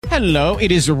Hello,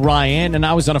 it is Ryan, and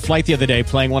I was on a flight the other day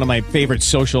playing one of my favorite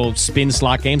social spin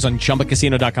slot games on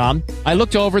ChumbaCasino.com. I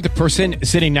looked over at the person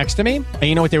sitting next to me, and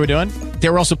you know what they were doing? They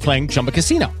were also playing Chumba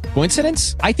Casino.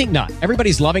 Coincidence? I think not.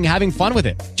 Everybody's loving having fun with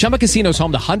it. Chumba Casino is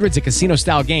home to hundreds of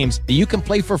casino-style games that you can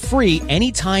play for free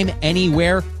anytime,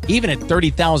 anywhere, even at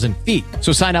 30,000 feet.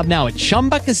 So sign up now at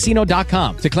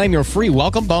ChumbaCasino.com to claim your free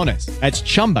welcome bonus. That's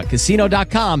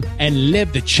ChumbaCasino.com and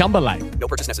live the Chumba life. No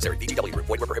purchase necessary. VGW. Void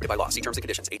where prohibited by law. See terms and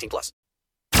conditions. 18+.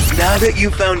 Now that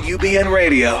you've found UBN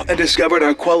Radio and discovered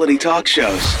our quality talk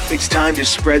shows, it's time to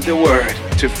spread the word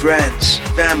to friends,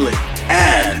 family,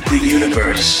 and the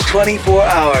universe. 24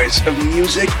 hours of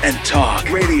music and talk.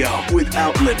 Radio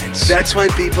without limits. That's why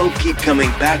people keep coming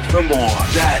back for more.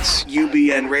 That's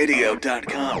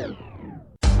UBNradio.com.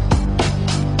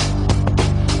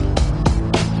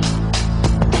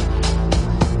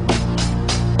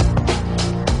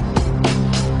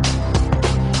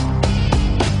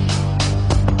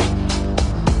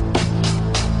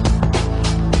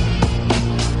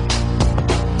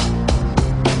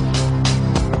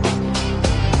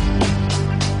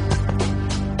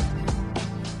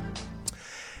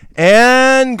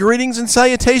 And greetings and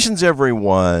salutations,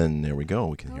 everyone. There we go.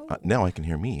 We can hear, now I can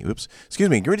hear me. Oops. Excuse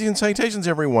me. Greetings and salutations,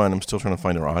 everyone. I'm still trying to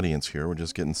find our audience here. We're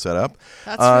just getting set up.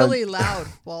 That's really loud,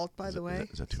 Walt, by the way.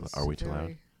 Is that too loud? Are we too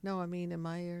loud? No, I mean in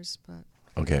my ears, but...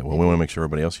 Okay, well, we want to make sure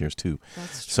everybody else hears, too.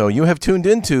 That's true. So you have tuned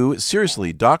into,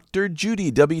 seriously, Dr.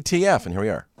 Judy WTF, and here we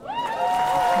are.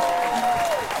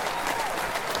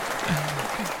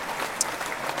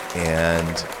 And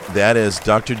that is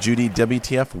Dr. Judy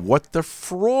WTF, What the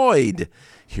Freud,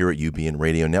 here at UBN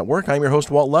Radio Network. I'm your host,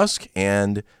 Walt Lusk,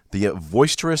 and the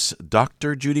boisterous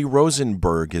Dr. Judy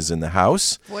Rosenberg is in the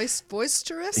house.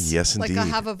 Boisterous? Yes, indeed. Like I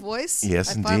have a voice?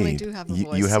 Yes, indeed. I finally do have a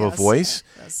voice. You have a voice,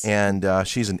 yes. And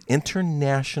she's an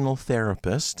international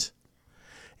therapist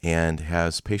and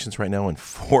has patients right now in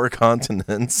 4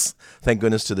 continents. Thank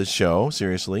goodness to this show,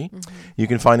 seriously. Mm-hmm. You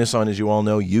can find us on, as you all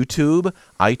know, YouTube,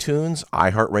 iTunes,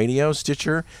 iHeartRadio,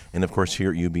 Stitcher, and of course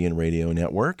here at UBN Radio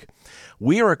Network.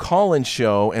 We are a call-in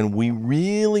show, and we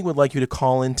really would like you to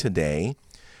call in today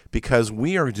because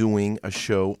we are doing a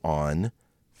show on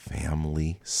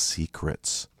family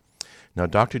secrets. Now,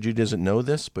 Dr. Judy doesn't know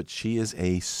this, but she is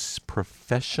a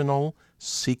professional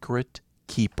secret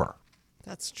keeper.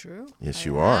 That's true. Yes,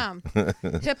 you are.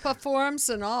 HIPAA forms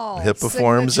and all. HIPAA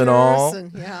forms and all.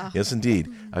 Yeah. Yes, indeed.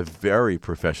 A very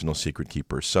professional secret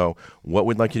keeper. So what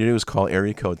we'd like you to do is call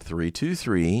area code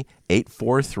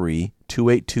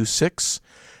 323-843-2826,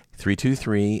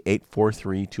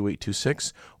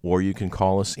 323-843-2826, or you can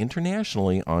call us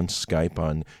internationally on Skype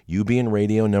on UBN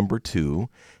Radio number 2,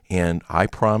 and I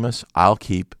promise I'll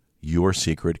keep your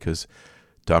secret because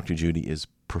Dr. Judy is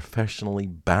professionally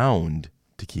bound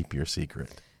to keep your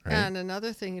secret. Right? And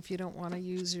another thing, if you don't want to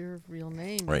use your real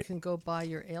name, right. You can go by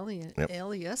your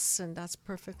alias, and that's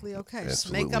perfectly okay. Absolutely.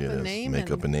 Just make up a name. Make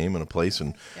up a name and a place,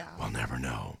 and we'll never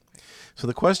know. So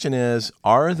the question is,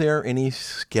 are there any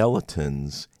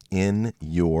skeletons in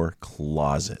your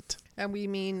closet? And we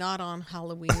mean not on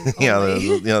Halloween.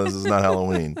 This is not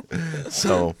Halloween.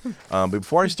 So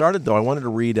before I started, though, I wanted to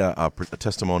read a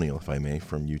testimonial, if I may,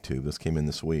 from YouTube. This came in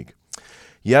this week.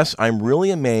 Yes, I'm really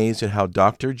amazed at how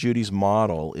Dr. Judy's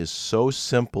model is so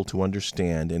simple to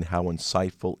understand and how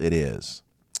insightful it is.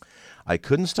 I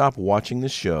couldn't stop watching the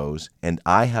shows, and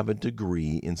I have a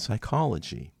degree in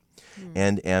psychology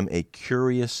and am a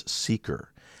curious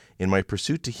seeker. In my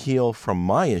pursuit to heal from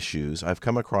my issues, I've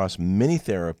come across many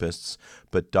therapists,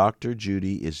 but Dr.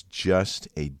 Judy is just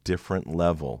a different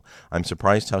level. I'm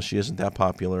surprised how she isn't that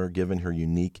popular given her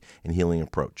unique and healing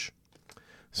approach.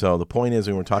 So the point is,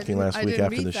 we were talking last week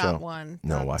after the show. I didn't read that one.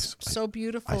 No, That's so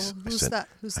beautiful. Who's that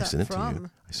from?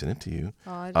 I sent it to you.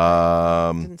 Oh,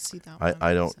 I didn't see that one.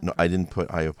 I don't know. I didn't put.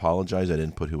 I apologize. I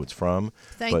didn't put who it's from.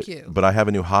 Thank you. But I have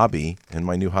a new hobby, and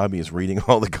my new hobby is reading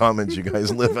all the comments you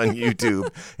guys live on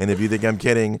YouTube. And if you think I'm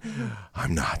kidding,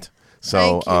 I'm not.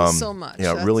 So, thank you so much.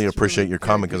 Yeah, really appreciate your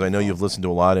comment because I know you've listened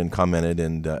to a lot and commented,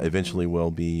 and eventually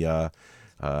we'll be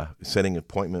setting an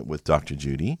appointment with Dr.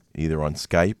 Judy, either on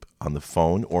Skype, on the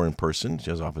phone, or in person. She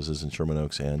has offices in Sherman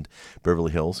Oaks and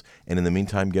Beverly Hills. And in the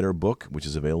meantime, get her book, which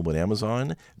is available at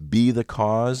Amazon, Be the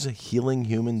Cause, Healing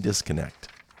Human Disconnect.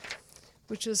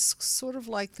 Which is sort of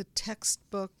like the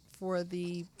textbook for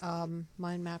the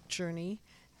mind map journey.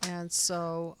 And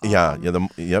so...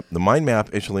 the mind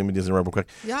map, actually, let me do this real quick.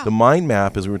 Yeah. The mind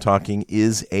map, as we were talking,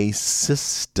 is a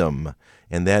system.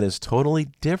 And that is totally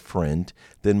different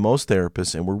than most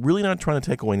therapists. And we're really not trying to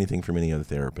take away anything from any other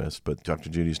therapist. But Dr.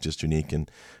 Judy's just unique in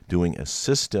doing a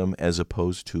system as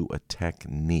opposed to a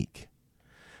technique.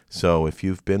 So if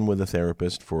you've been with a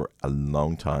therapist for a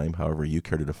long time, however you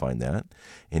care to define that,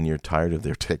 and you're tired of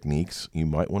their techniques, you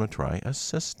might want to try a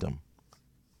system,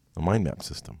 a mind map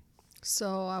system.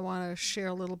 So I want to share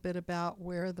a little bit about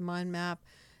where the mind map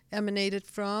emanated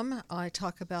from. I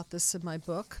talk about this in my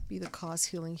book, Be the Cause,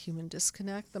 Healing Human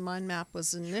Disconnect. The mind map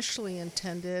was initially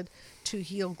intended to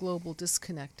heal global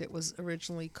disconnect. It was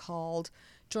originally called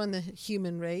Join the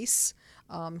Human Race,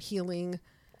 Healing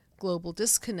Global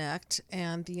Disconnect,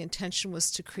 and the intention was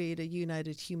to create a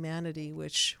united humanity,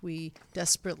 which we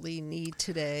desperately need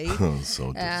today.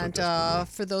 And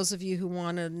for those of you who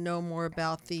want to know more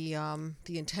about the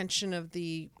intention of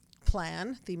the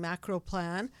plan, the macro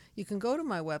plan, you can go to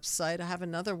my website. I have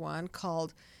another one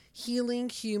called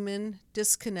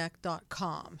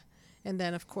healinghumandisconnect.com. And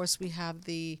then, of course, we have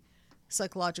the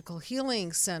Psychological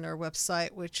Healing Center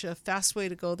website, which a fast way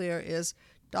to go there is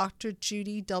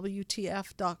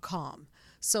drjudywtf.com.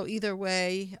 So either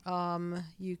way,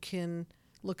 you can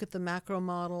look at the macro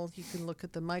model, you can look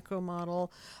at the micro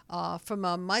model. From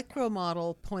a micro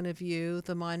model point of view,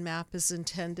 the mind map is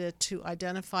intended to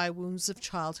identify wounds of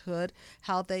childhood,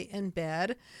 how they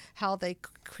embed, how they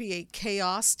create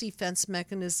chaos, defense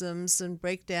mechanisms, and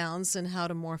breakdowns, and how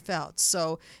to morph out.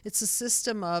 So it's a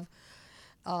system of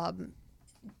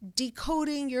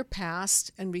decoding your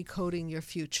past and recoding your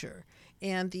future.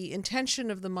 And the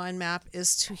intention of the mind map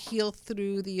is to heal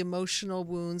through the emotional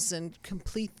wounds and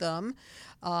complete them.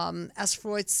 As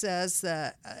Freud says,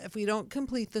 that if we don't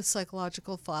complete the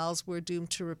psychological files, we're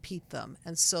doomed to repeat them.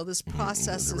 And so this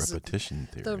process the is repetition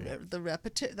theory. The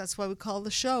repetition. That's why we call the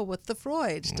show With the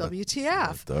Freud, WTF.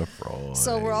 With the Freud.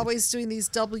 So we're always doing these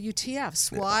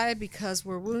WTFs. Why? Because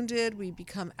we're wounded, we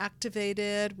become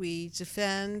activated, we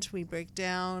defend, we break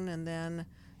down, and then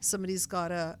somebody's got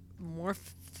to morph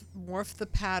the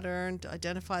pattern,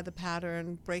 identify the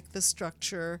pattern, break the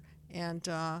structure, and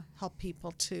help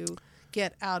people to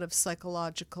get out of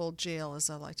psychological jail, as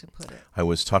I like to put it. I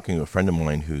was talking to a friend of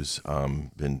mine who's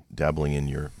been dabbling in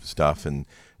your stuff, and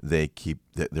they keep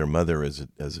their mother as a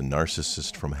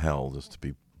narcissist from hell, just to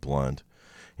be blunt.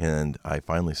 And I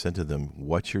finally said to them,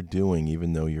 what you're doing,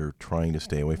 even though you're trying to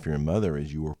stay away from your mother,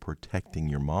 is you are protecting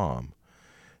your mom.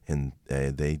 And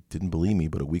they didn't believe me,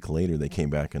 but a week later they came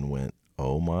back and went,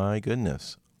 oh my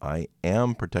goodness, I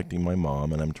am protecting my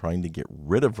mom, and I'm trying to get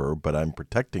rid of her, but I'm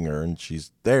protecting her, and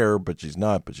she's there, but she's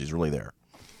not, but she's really there.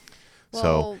 Well,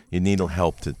 so you need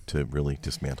help to really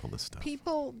dismantle this stuff.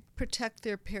 People protect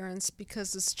their parents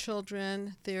because as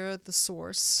children, they're the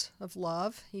source of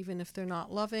love, even if they're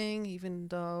not loving, even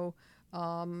though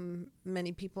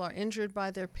many people are injured by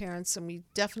their parents, and we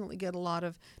definitely get a lot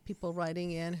of people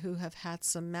writing in who have had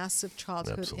some massive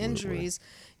childhood injuries,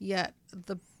 yet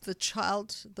the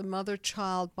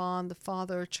mother-child bond, the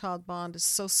father-child bond is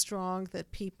so strong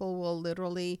that people will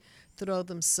literally throw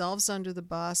themselves under the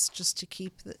bus just to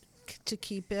keep it.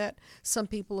 Some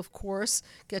people, of course,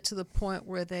 get to the point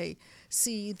where they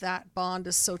see that bond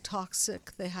is so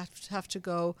toxic they have to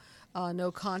go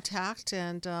no contact,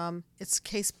 and it's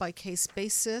case-by-case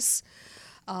basis.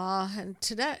 And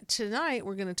tonight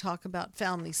we're going to talk about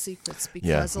family secrets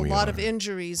because a lot of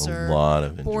injuries are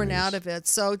born out of it.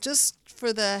 So just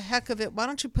for the heck of it, why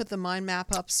don't you put the mind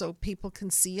map up so people can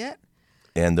see it?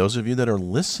 And those of you that are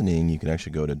listening, you can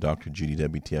actually go to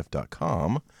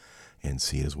drjudywtf.com and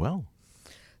see it as well.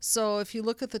 So if you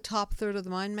look at the top third of the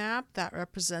mind map, that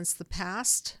represents the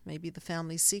past, maybe the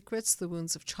family secrets, the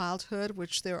wounds of childhood,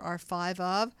 which there are 5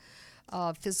 of,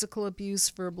 physical abuse,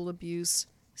 verbal abuse,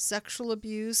 sexual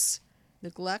abuse,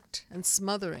 neglect, and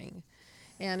smothering.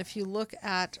 And if you look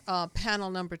at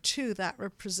panel number 2, that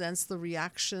represents the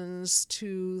reactions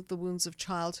to the wounds of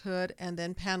childhood. And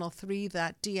then panel 3,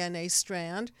 that DNA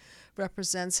strand,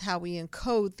 represents how we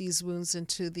encode these wounds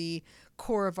into the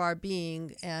core of our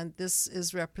being. And this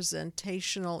is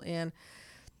representational in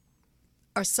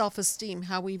our self-esteem,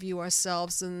 how we view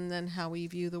ourselves, and then how we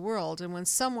view the world. And when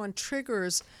someone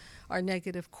triggers our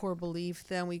negative core belief,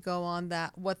 then we go on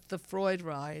that what the Freud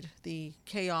ride, the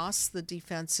chaos, the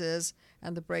defenses,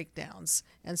 and the breakdowns.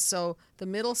 And so the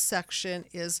middle section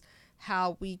is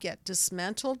how we get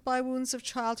dismantled by wounds of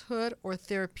childhood, or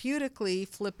therapeutically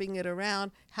flipping it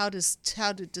around, how to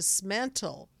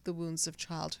dismantle the wounds of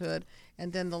childhood.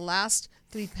 And then the last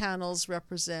 3 panels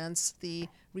represents the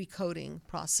recoding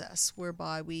process,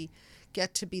 whereby we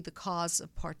get to be the cause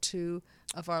of part 2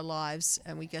 of our lives,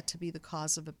 and we get to be the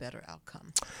cause of a better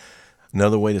outcome.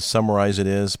 Another way to summarize it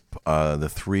is the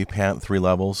three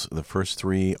levels. The first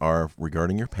 3 are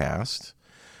regarding your past.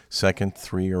 Second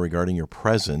 3 are regarding your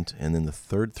present, and then the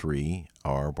third 3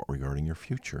 are regarding your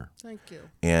future. Thank you.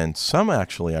 And some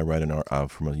actually, I read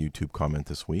from a YouTube comment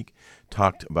this week,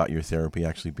 talked about your therapy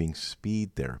actually being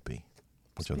speed therapy,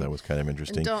 which I thought was kind of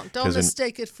interesting. And don't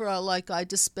mistake it for I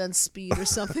dispense speed or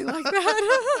something like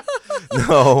that.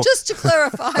 No. Just to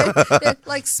clarify,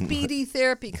 like speedy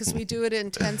therapy, because we do it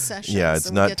in 10 sessions. Yeah,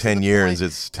 it's not 10 years,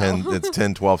 it's 10 it's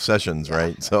 10, 12 sessions, Yeah,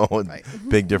 right? So right.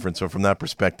 Big difference. So from that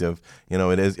perspective,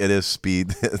 it is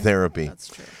speed therapy. That's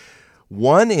true.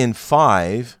 1 in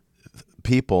 5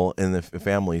 people in the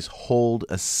families hold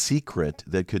a secret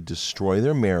that could destroy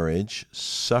their marriage,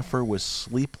 suffer with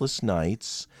sleepless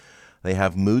nights. They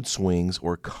have mood swings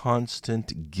or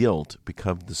constant guilt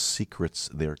because of the secrets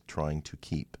they're trying to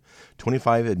keep.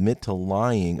 25 admit to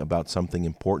lying about something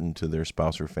important to their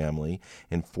spouse or family,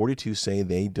 and 42 say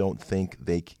they don't think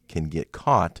they can get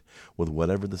caught with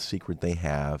whatever the secret they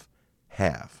have.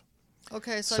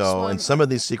 Okay, And some of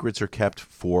these secrets are kept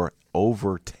for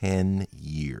over 10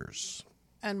 years.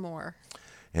 And more.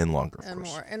 And longer, of And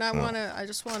course. more. And I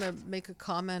just want to make a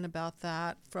comment about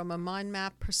that. From a mind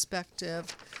map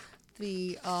perspective,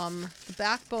 the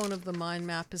backbone of the mind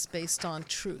map is based on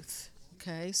truth.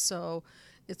 Okay, so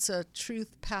it's a truth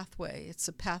pathway. It's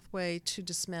a pathway to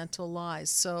dismantle lies.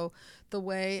 So the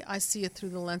way I see it through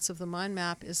the lens of the mind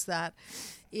map is that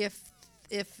if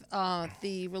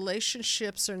the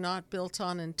relationships are not built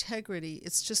on integrity,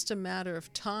 it's just a matter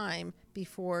of time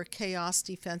before chaos,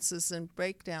 defenses, and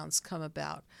breakdowns come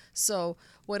about. So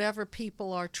whatever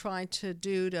people are trying to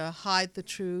do to hide the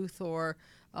truth or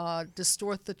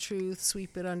distort the truth,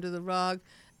 sweep it under the rug,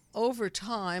 over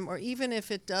time, or even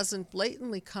if it doesn't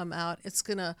blatantly come out, it's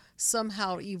going to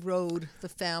somehow erode the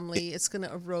family. It's going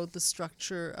to erode the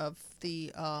structure of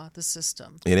the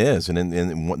system. It is,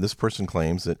 and what this person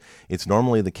claims that it's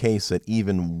normally the case that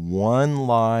even one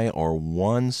lie or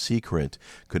one secret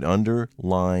could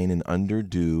underline and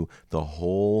underdo the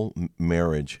whole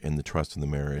marriage and the trust in the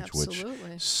marriage, Absolutely.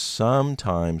 which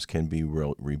sometimes can be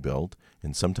rebuilt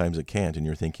and sometimes it can't. And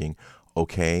you're thinking,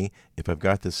 okay, if I've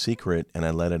got this secret and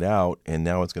I let it out and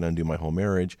now it's going to undo my whole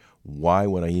marriage, why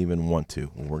would I even want to?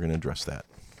 Well, we're going to address that.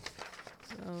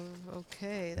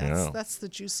 Okay, Yeah. that's the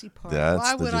juicy part. That's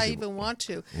Why the would I juicy even want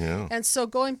to? Yeah. And so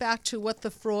going back to what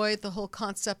the whole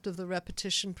concept of the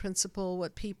repetition principle,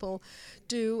 what people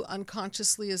do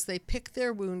unconsciously is they pick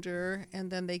their wounder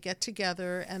and then they get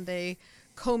together and they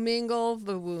commingle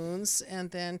the wounds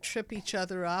and then trip each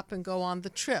other up and go on the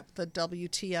trip, the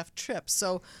WTF trip.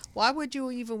 So why would you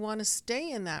even want to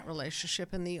stay in that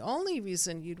relationship? And the only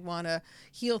reason you'd want to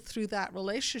heal through that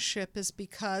relationship is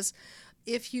because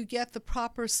if you get the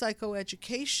proper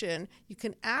psychoeducation, you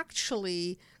can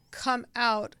actually come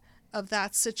out of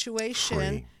that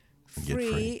situation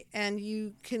free, and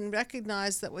you can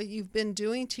recognize that what you've been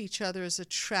doing to each other is a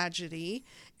tragedy,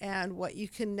 and what you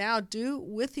can now do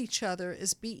with each other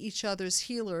is be each other's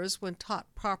healers when taught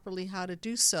properly how to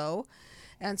do so.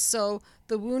 And so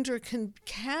the wounder can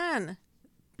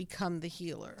become the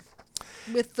healer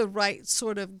with the right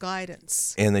sort of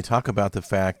guidance. And they talk about the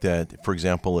fact that, for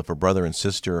example, if a brother and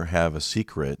sister have a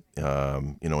secret,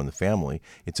 in the family,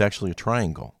 it's actually a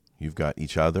triangle. You've got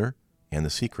each other and the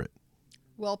secret.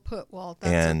 Well put, Walt.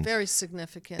 That's a very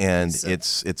significant. And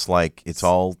it's like it's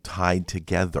all tied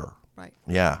together. Right.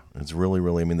 Yeah, it's really,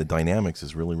 really, the dynamics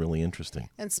is really, really interesting.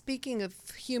 And speaking of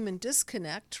human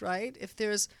disconnect, right, if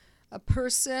there's a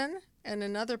person and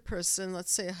another person,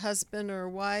 let's say a husband or a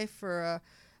wife or a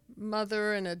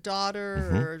mother and a daughter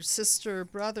or sister or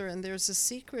brother, and there's a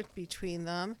secret between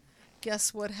them,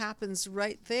 guess what happens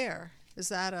right there? Is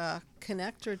that a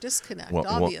connect or disconnect?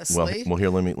 Obviously. Well, here,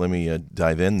 let me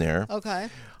dive in there. Okay.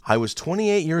 I was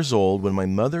 28 years old when my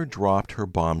mother dropped her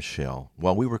bombshell.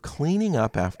 While we were cleaning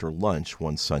up after lunch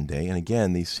one Sunday, and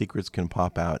again, these secrets can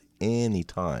pop out any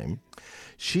time,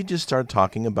 she just started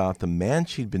talking about the man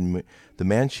she'd been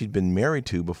married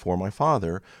to before my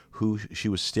father, who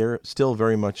was still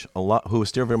very much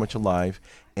alive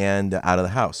and out of the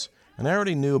house. And I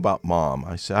already knew about Mom.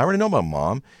 I said, I already know about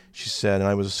Mom. She said, and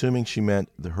I was assuming she meant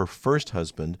her first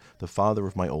husband, the father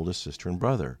of my oldest sister and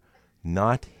brother.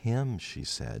 Not him, she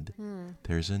said.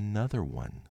 There's another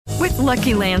one. With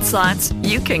Lucky Land Slots,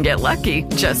 you can get lucky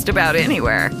just about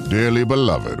anywhere. Dearly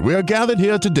beloved, we are gathered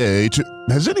here today to...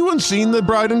 Has anyone seen the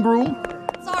bride and groom?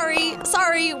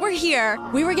 Sorry, we're here.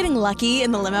 We were getting lucky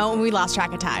in the limo and we lost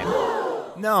track of time.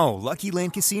 No, Lucky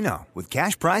Land Casino, with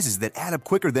cash prizes that add up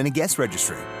quicker than a guest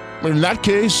registry. In that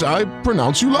case, I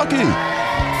pronounce you lucky.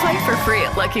 Play for free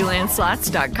at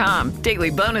LuckyLandSlots.com.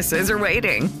 Daily bonuses are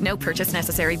waiting. No purchase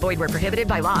necessary. Void where prohibited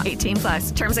by law.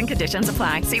 18+. Terms and conditions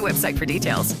apply. See website for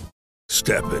details.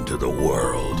 Step into the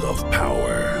world of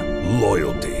power,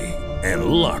 loyalty, and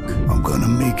luck. I'm gonna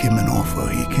make him an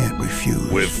offer he can't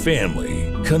refuse. With family,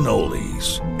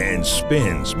 cannolis, and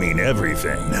spins mean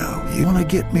everything. Now, you wanna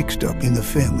get mixed up in the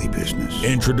family business.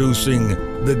 Introducing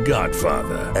The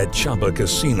Godfather at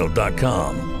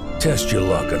ChumbaCasino.com. Test your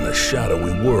luck in the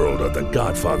shadowy world of The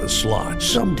Godfather slot.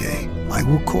 Someday, I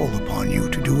will call upon you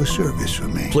to do a service for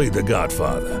me. Play The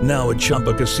Godfather now at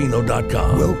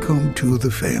ChumbaCasino.com. Welcome to the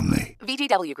family.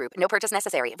 VGW Group. No purchase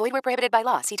necessary. Void where prohibited by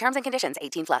law. See terms and conditions.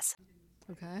 18+.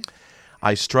 Okay.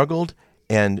 I struggled,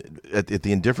 and at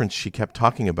the indifference she kept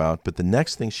talking about, but the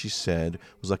next thing she said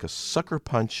was like a sucker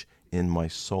punch in my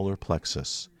solar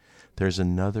plexus. There's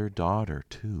another daughter,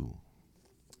 too.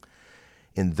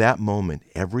 In that moment,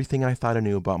 everything I thought I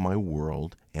knew about my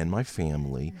world and my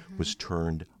family was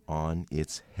turned on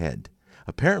its head.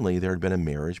 Apparently, there had been a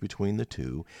marriage between the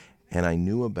two, and I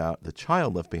knew about the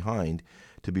child left behind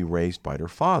to be raised by her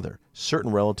father.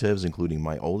 Certain relatives, including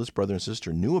my oldest brother and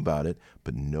sister, knew about it,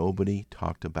 but nobody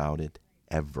talked about it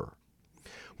ever.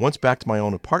 Once back to my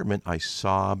own apartment, I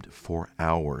sobbed for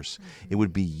hours. It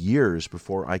would be years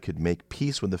before I could make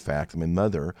peace with the fact that my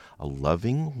mother, a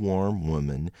loving, warm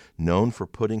woman known for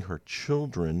putting her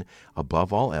children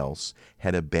above all else,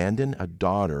 had abandoned a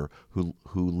daughter who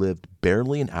lived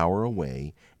barely an hour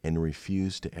away and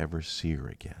refused to ever see her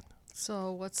again.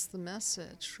 So what's the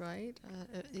message, right?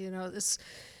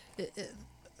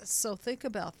 So think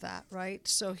about that, right?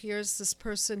 So here's this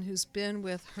person who's been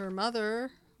with her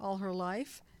mother all her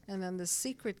life, and then the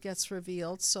secret gets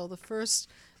revealed. So the first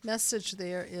message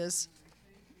there is,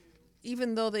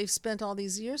 even though they've spent all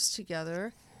these years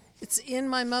together, it's in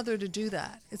my mother to do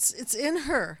that. It's in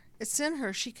her. It's in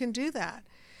her. She can do that.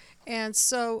 And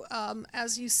so,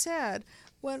 as you said,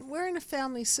 when we're in a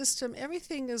family system,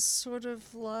 everything is sort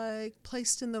of like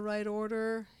placed in the right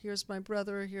order. Here's my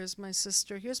brother, here's my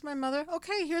sister, here's my mother.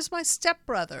 Okay, here's my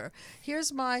stepbrother.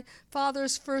 Here's my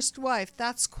father's first wife.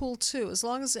 That's cool too, as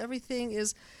long as everything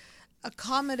is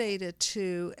accommodated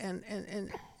to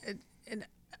and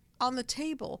on the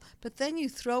table. But then you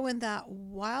throw in that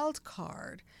wild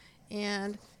card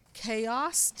and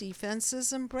chaos,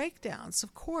 defenses, and breakdowns,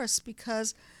 of course,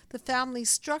 because the family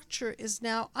structure is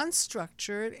now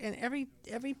unstructured, and every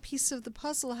piece of the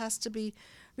puzzle has to be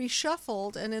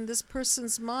reshuffled. And in this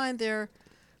person's mind, they're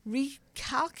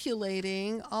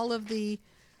recalculating all of the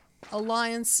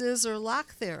alliances or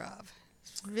lack thereof.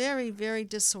 It's very, very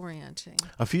disorienting.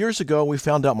 A few years ago, we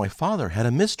found out my father had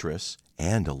a mistress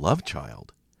and a love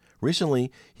child.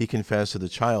 Recently, he confessed that the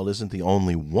child isn't the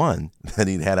only one that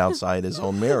he'd had outside his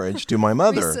own marriage to my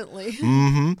mother. Recently.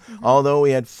 Mm-hmm. Although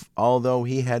he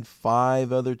had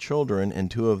 5 other children, and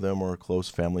 2 of them were close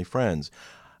family friends.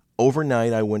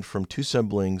 Overnight, I went from 2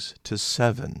 siblings to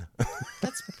 7.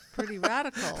 That's pretty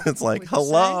radical. It's like,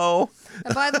 hello.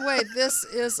 And by the way, this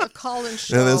is a call-in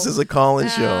show. And this is a call-in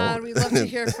show. And we'd love to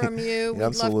hear from you. We'd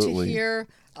Absolutely. love to hear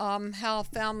how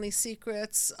family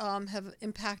secrets have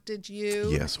impacted you.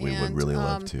 Yes, we would really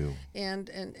love to. And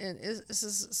this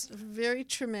is very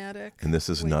traumatic. And this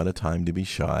is not a time to be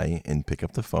shy and pick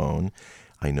up the phone.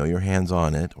 I know your hand's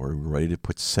on it, or ready to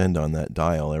put send on that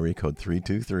dial, area code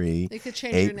 323. You could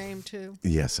change your name, too.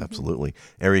 Yes, absolutely.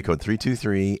 Area code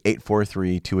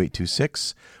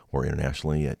 323-843-2826, or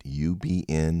internationally at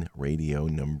UBN Radio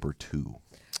number 2.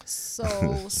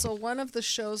 So one of the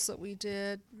shows that we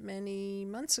did many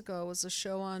months ago was a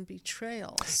show on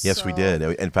betrayal. Yes, we did.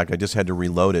 In fact, I just had to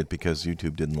reload it because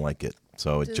YouTube didn't like it.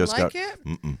 So it just got...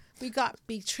 Mm-mm. We got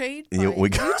betrayed by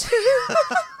YouTube?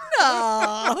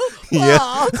 No.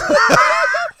 Yeah.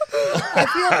 I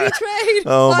feel betrayed.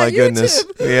 Oh, by my goodness.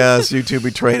 YouTube. Yes, YouTube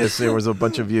betrayed us. There was a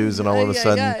bunch of views, and all of a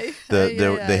sudden,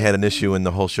 they had an issue, and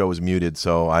the whole show was muted.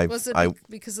 So Was it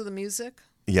because of the music?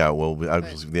 Yeah, well,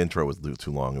 the intro was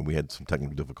too long, and we had some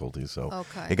technical difficulties, so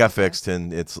it got fixed,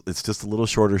 and it's just a little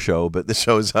shorter show, but the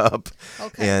show's up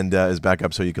and is back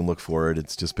up, so you can look for it.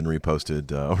 It's just been reposted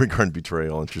regarding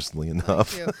betrayal, interestingly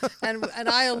enough. Thank you. And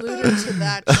I alluded to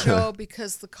that show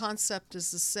because the concept is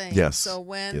the same. Yes. So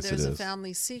when there's a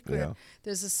family secret,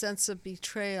 there's a sense of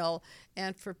betrayal.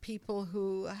 And for people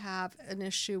who have an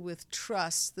issue with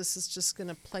trust, this is just going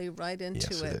to play right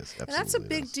into it. Is. And that's a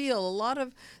big deal. A lot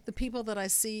of the people that I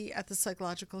see at the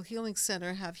Psychological Healing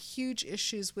Center have huge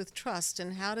issues with trust.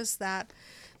 And how does that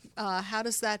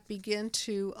begin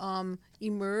to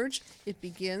emerge? It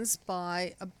begins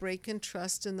by a break in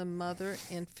trust in the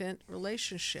mother-infant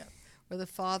relationship or the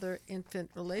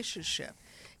father-infant relationship.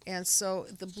 And so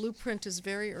the blueprint is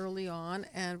very early on,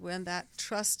 and when that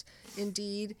trust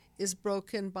indeed is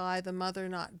broken by the mother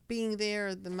not being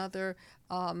there, the mother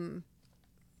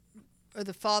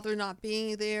the father not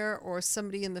being there, or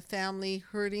somebody in the family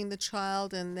hurting the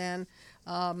child, and then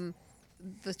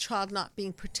the child not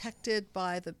being protected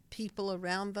by the people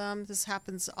around them. This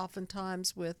happens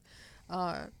oftentimes with,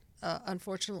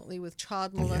 unfortunately, with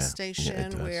child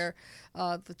molestation, where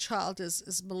the child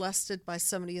is molested by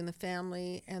somebody in the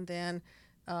family, and then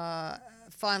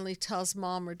finally tells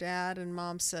mom or dad, and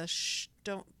mom says, "Shh,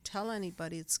 don't tell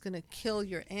anybody. It's going to kill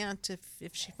your aunt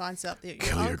if she finds out that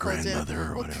your uncle did.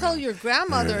 Or kill your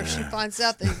grandmother if she finds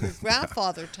out that your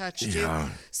grandfather touched you."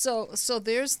 So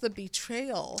there's the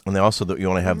betrayal. And also that you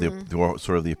want to have the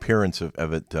sort of the appearance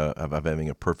of it of having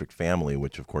a perfect family,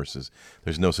 which of course is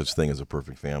there's no such thing as a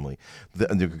perfect family.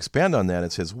 And to expand on that,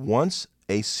 it says once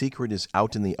a secret is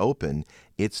out in the open,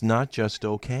 it's not just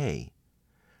okay.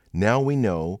 Now we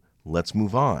know. Let's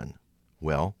move on.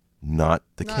 Well, not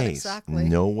the case. Exactly.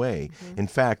 No way. In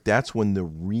fact, that's when the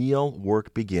real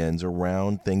work begins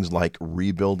around things like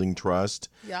rebuilding trust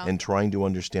and trying to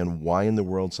understand why in the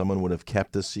world someone would have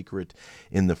kept the secret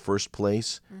in the first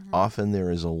place. Often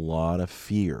there is a lot of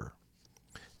fear.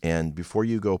 And before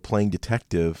you go playing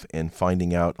detective and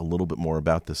finding out a little bit more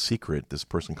about the secret, this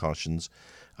person cautions,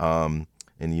 and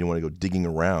you don't want to go digging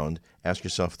around, ask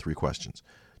yourself 3 questions.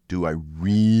 Do I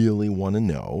really want to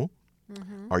know?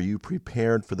 Are you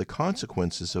prepared for the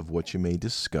consequences of what you may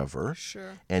discover?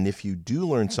 Sure. And if you do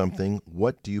learn something,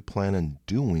 what do you plan on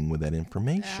doing with that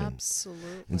information?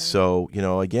 Absolutely. And so,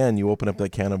 again, you open up that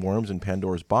can of worms in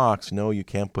Pandora's box. No, you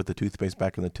can't put the toothpaste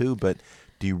back in the tube, but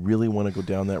do you really want to go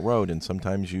down that road? And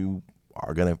sometimes you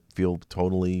are going to feel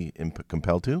totally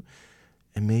compelled to,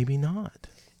 and maybe not.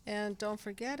 And don't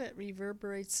forget, it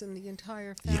reverberates in the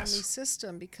entire family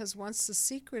system, because once the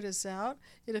secret is out,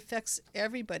 it affects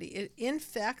everybody. It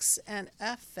infects and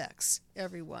affects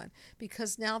everyone,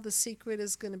 because now the secret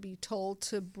is going to be told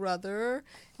to brother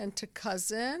and to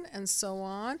cousin and so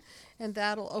on, and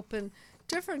that'll open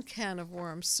different can of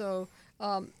worms. So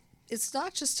it's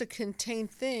not just a contained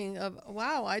thing of,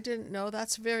 wow, I didn't know,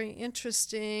 that's very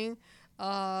interesting,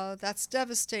 that's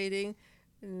devastating.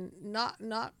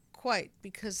 Not quite,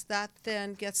 because that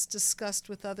then gets discussed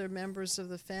with other members of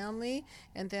the family,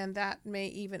 and then that may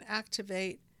even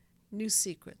activate new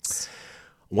secrets.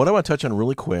 What I want to touch on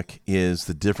really quick is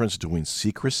the difference between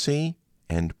secrecy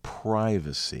and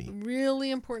privacy. Really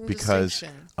important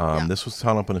distinction. Because this was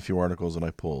found up in a few articles that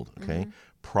I pulled. Okay,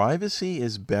 privacy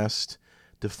is best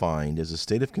defined as a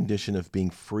state of condition of being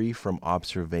free from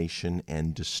observation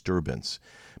and disturbance.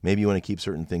 Maybe you want to keep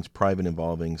certain things private,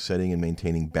 involving setting and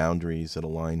maintaining boundaries that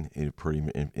align per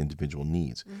individual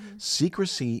needs.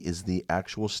 Secrecy is the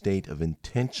actual state of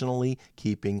intentionally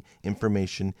keeping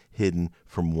information hidden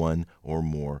from one or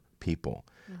more people,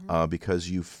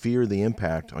 because you fear the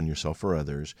impact on yourself or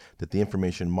others that the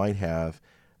information might have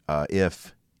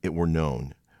if it were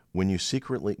known. When your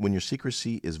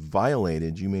secrecy is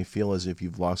violated, you may feel as if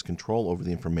you've lost control over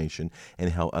the information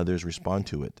and how others respond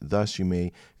to it. Thus, you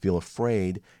may feel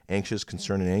afraid, anxious,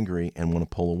 concerned, and angry, and want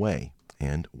to pull away.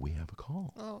 And we have a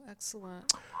call. Oh,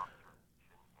 excellent.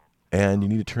 And you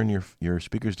need to turn your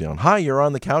speakers down. Hi, you're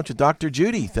on the couch with Dr.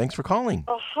 Judy. Thanks for calling.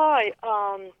 Hi.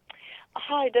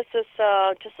 Hi, this is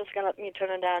just going to let me turn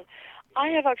it down. I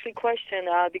have actually a question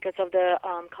because of the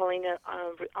calling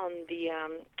on the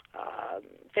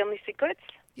family secrets.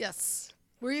 Yes.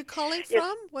 Where are you calling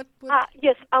from? What?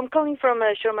 Yes, I'm calling from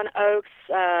Sherman Oaks.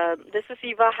 This is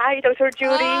Eva. Hi, Dr.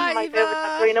 Judy. Hi, my Eva. favorite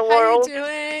doctor in the world. How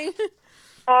are you doing?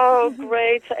 Oh,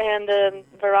 great. And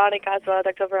Veronica as well,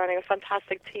 Dr. Veronica,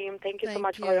 fantastic team. Thank you so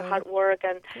much for your hard work,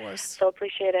 and so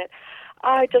appreciate it.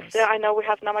 I know we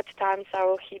have not much time, so I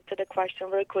will hit to the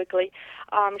question very quickly.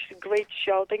 It's a great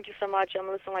show. Thank you so much. I'm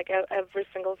listening every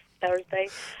single Thursday.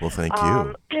 Well, thank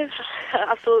you.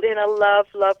 Absolutely, and I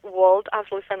love Walt.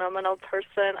 Absolutely phenomenal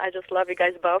person. I just love you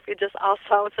guys both. You're just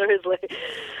awesome, seriously.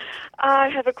 I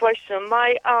have a question.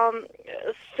 My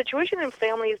situation in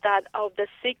family is that of the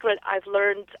secret I've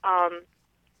learned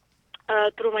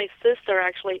through my sister,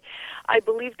 actually. I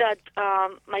believe that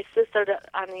my sister,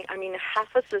 I mean,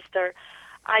 half a sister,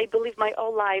 I believe my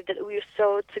whole life that we're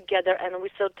so together and we're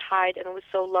so tight and we're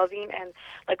so loving, and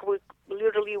like we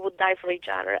literally would die for each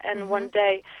other. And one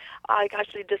day I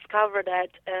actually discovered that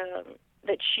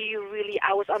she really,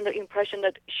 I was under the impression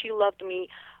that she loved me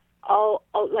all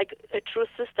like a true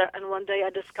sister. And one day I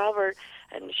discovered,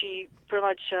 and she pretty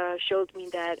much showed me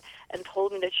that and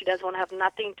told me that she doesn't want to have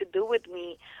nothing to do with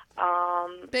me.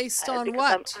 Based on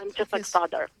what? I'm just like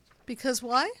father. Because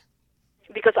why?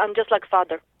 Because I'm just like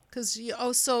father. Because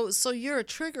so you're a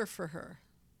trigger for her.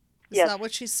 Is Yes. that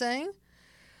what she's saying?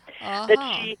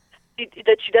 That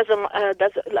she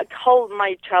doesn't like whole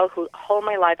my childhood, whole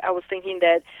my life. I was thinking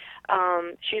that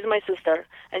she's my sister,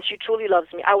 and she truly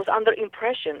loves me. I was under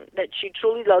impression that she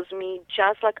truly loves me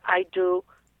just like I do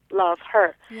love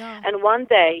her. Yeah. And one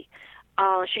day,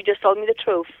 she just told me the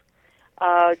truth,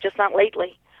 just not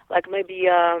lately, like maybe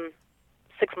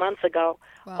 6 months ago,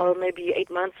 or maybe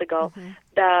 8 months ago,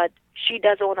 that she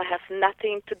doesn't want to have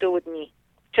nothing to do with me.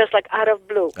 Just like out of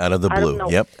blue. Out of the blue.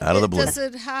 Yep, out of the blue. Does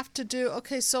it have to do...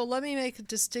 Okay, so let me make a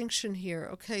distinction here.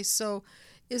 Okay, so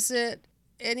is it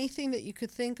anything that you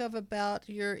could think of about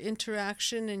your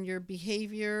interaction and your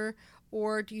behavior,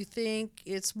 or do you think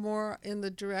it's more in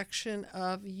the direction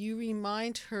of you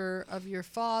remind her of your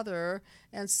father,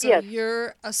 and so Yes.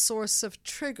 you're a source of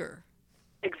trigger?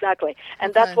 Exactly. And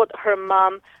Okay. that's what her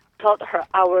mom taught her,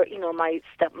 my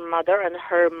stepmother and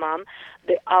her mom,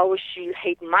 she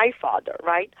hate my father,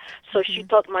 right? So she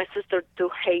taught my sister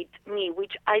to hate me,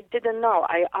 which I didn't know.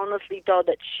 I honestly thought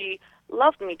that she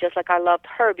loved me just like I loved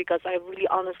her, because I really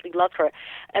honestly loved her.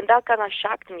 And that kind of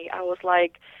shocked me. I was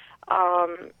like,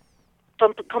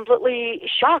 completely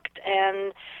shocked,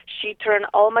 and she turned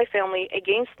all my family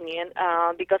against me, and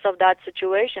because of that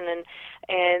situation,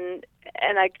 and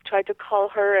I tried to call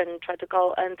her and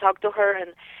talk to her,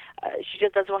 and she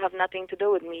just doesn't have nothing to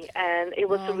do with me, and it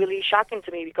was really shocking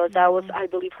to me, because that was, I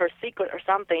believe, her secret or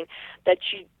something. That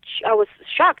I was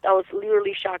shocked. I was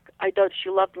literally shocked. I thought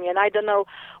she loved me, and I don't know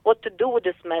what to do with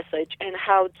this message and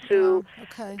how to,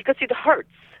 because it hurts.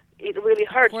 It really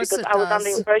hurts, because I was under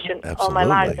the impression all my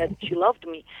life that she loved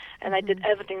me, and I did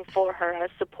everything for her. I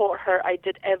support her. I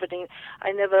did everything.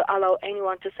 I never allowed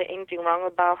anyone to say anything wrong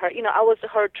about her. I was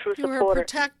her true supporter. You were a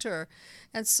protector.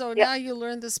 And so now you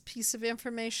learn this piece of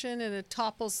information, and it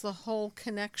topples the whole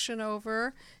connection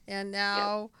over, and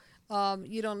now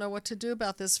you don't know what to do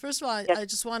about this. First of all, I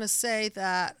just want to say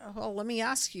that, let me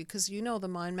ask you, because you know the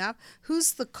mind map,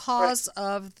 who's the cause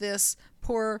of this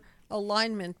poor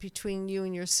alignment between you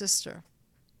and your sister?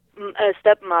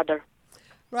 Stepmother.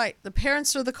 Right. The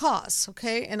parents are the cause,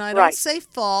 okay? And I don't say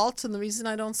fault, and the reason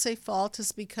I don't say fault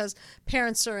is because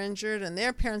parents are injured and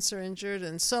their parents are injured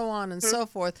and so on and so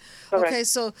forth. Correct. Okay,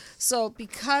 so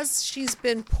because she's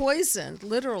been poisoned,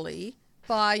 literally,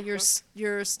 by your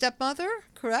stepmother,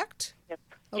 correct? Yep.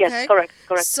 Okay. Yes, correct.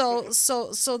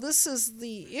 So this is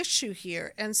the issue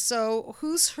here. And so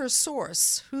who's her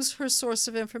source? Who's her source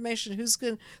of information?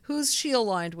 Who's she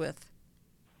aligned with?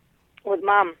 With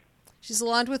Mom. She's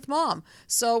aligned with Mom.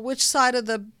 So which side of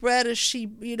the bread is she,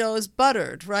 is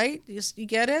buttered, right? You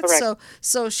get it? Correct.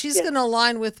 So she's going to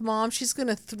align with Mom. She's going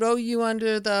to throw you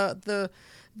under the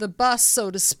bus,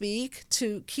 so to speak,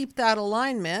 to keep that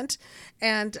alignment.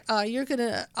 And you're going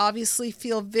to obviously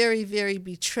feel very, very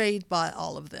betrayed by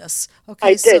all of this.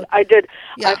 Okay. I did.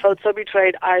 Yeah. I felt so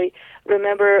betrayed. I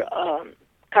remember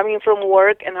coming from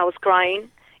work, and I was crying.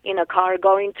 In a car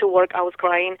going to work, I was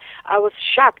crying. I was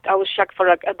shocked. I was shocked for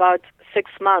about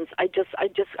 6 months. I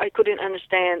couldn't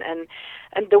understand. And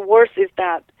the worst is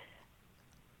that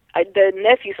the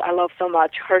nephews I love so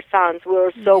much, her sons, we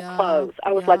were so close.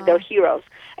 I was like their heroes.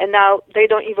 And now they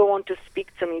don't even want to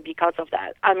speak to me because of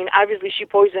that. I mean, obviously she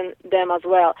poisoned them as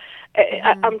well.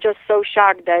 I'm just so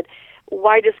shocked that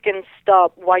why this can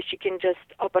stop, why she can just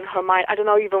open her mind. I don't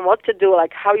know even what to do,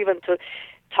 like how even to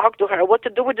talk to her, what to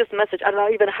do with this message. I don't know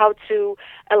even how to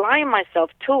align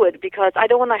myself to it, because I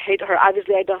don't want to hate her.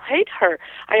 Obviously, I don't hate her.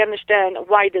 I understand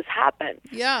why this happened.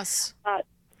 Yes.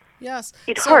 Yes.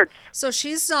 It hurts. So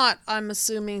she's not, I'm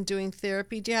assuming, doing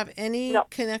therapy. Do you have any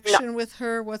connection with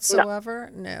her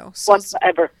whatsoever? No. So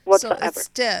whatsoever. So it's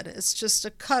dead. It's just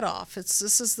a cutoff.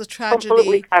 This is the tragedy.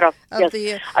 Completely cut off. Of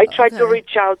yes. I tried to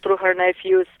reach out through her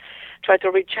nephews,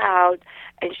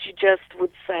 and she just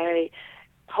would say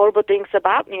horrible things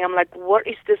about me. I'm like, where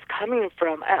is this coming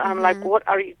from? And I'm like, what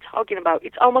are you talking about?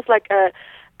 It's almost like a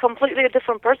completely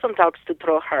different person talks to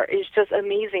through her. It's just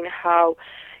amazing how,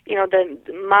 the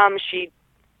mom, she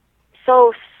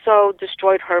so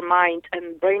destroyed her mind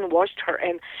and brainwashed her.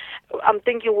 And I'm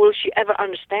thinking, will she ever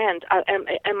understand?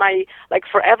 Am I like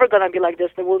forever going to be like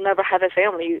this? That we'll never have a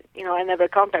family, I never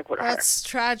contact with her. That's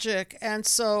tragic. And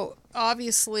so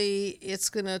obviously it's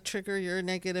going to trigger your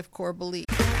negative core belief.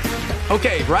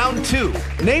 Okay, round 2.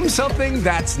 Name something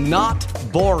that's not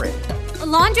boring. A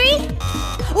laundry?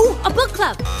 Ooh, a book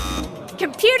club.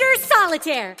 Computer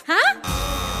solitaire, huh?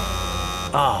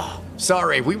 Ah,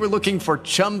 sorry, we were looking for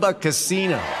Chumba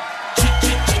Casino.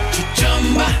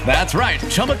 That's right,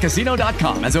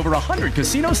 ChumbaCasino.com has over 100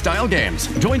 casino-style games.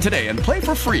 Join today and play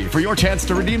for free for your chance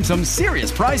to redeem some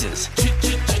serious prizes.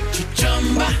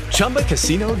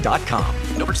 ChumbaCasino.com.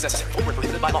 No purchase necessary. Void where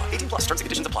prohibited by law. 18+ terms and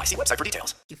conditions apply. See website for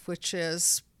details. Which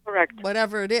is Correct.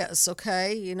 Whatever it is,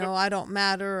 okay? You know, I don't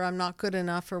matter, I'm not good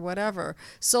enough, or whatever.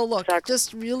 So look,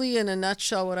 just really in a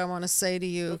nutshell, what I want to say to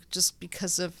you, just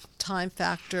because of time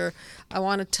factor, I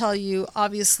want to tell you,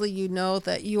 obviously you know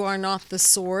that you are not the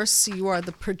source, you are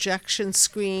the projection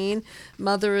screen.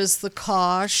 Mother is the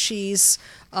cause, she's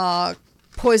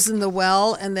poison the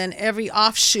well, and then every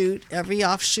offshoot,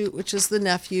 which is the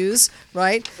nephews,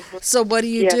 right? So what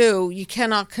do? You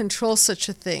cannot control such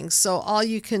a thing. So all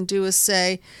you can do is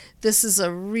say, this is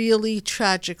a really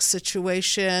tragic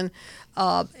situation.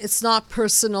 It's not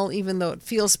personal, even though it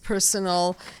feels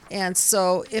personal. And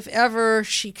so if ever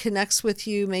she connects with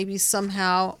you, maybe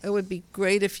somehow, it would be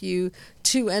great if you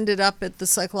two ended up at the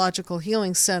Psychological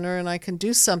Healing Center and I can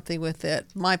do something with it.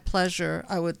 My pleasure.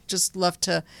 I would just love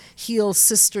to heal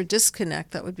sister disconnect.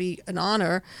 That would be an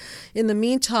honor. In the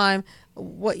meantime,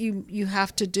 what you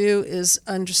have to do is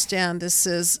understand this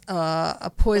is a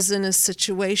poisonous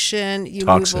situation. You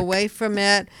Toxic. move away from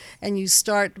it and you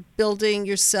start building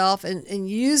yourself and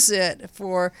use it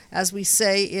for, as we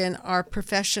say in our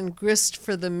profession, grist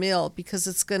for the mill, because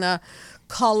it's going to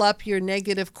call up your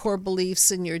negative core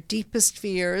beliefs and your deepest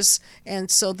fears.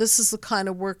 And so this is the kind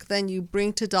of work then you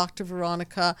bring to Dr.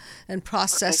 Veronica and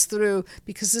process through,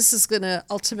 because this is going to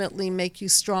ultimately make you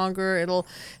stronger. It'll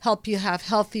help you have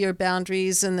healthier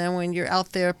boundaries. And then when you're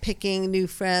out there picking new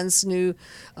friends, new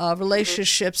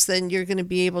relationships, then you're going to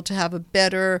be able to have a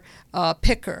better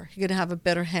picker. You're going to have a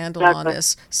better handle on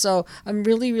this. So I'm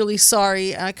really, really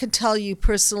sorry. I can tell you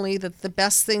personally that the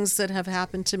best things that have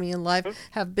happened to me in life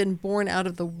have been born out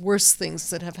of the worst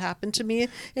things that have happened to me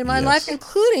in my life,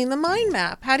 including the mind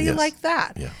map. How do you like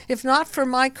that? Yeah. If not for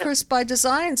my Curse by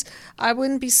Designs, I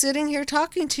wouldn't be sitting here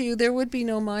talking to you. There would be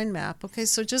no mind map. Okay,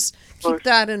 so just keep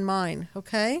that in mind.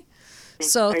 Okay.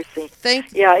 So I see.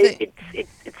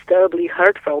 It's terribly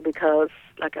hurtful because,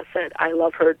 like I said, I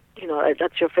love her. You know,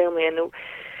 that's your family, and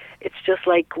it's just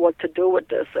like what to do with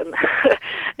this, and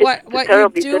it's what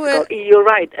terribly you do difficult. You're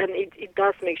right, and it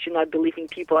does make you not believing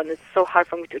people, and it's so hard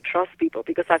for me to trust people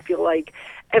because I feel like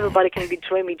everybody can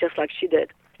betray me just like she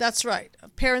did. That's right.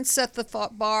 Parents set the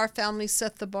bar, families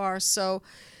set the bar. So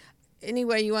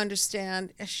anyway, you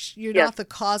understand, you're not the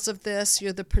cause of this,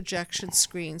 you're the projection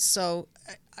screen. So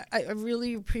I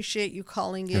really appreciate you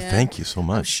calling in. Thank you so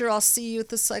much. I'm sure I'll see you at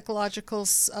the Psychological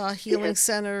Healing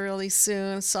Center really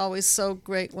soon. It's always so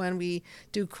great when we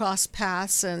do cross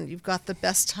paths, and you've got the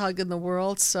best hug in the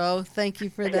world. So thank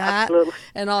you for that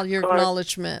and all your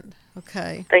acknowledgement.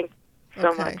 Okay. Thank you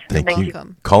so much. Thank you.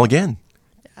 Welcome. Call again.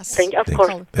 Yes. Of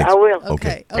course. I will.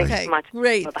 Okay. Thank you so much.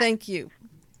 Great. Bye-bye. Thank you.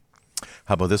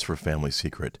 How about this for family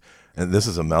secret? And this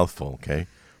is a mouthful, okay?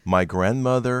 My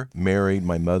grandmother married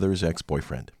my mother's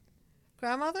ex-boyfriend.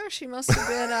 Grandmother? She must have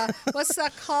been, what's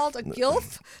that called? A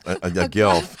gilf? A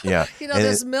gilf, yeah. You know,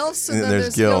 there's MILFs and then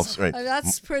there's gilfs. Right.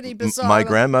 That's pretty bizarre. My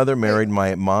grandmother married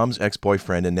my mom's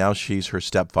ex-boyfriend, and now she's her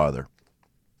stepfather.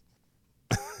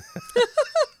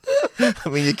 I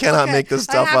mean, you cannot make this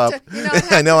stuff up.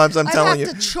 I know. I'm telling you.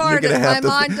 You're going to have to.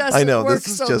 My mind doesn't work this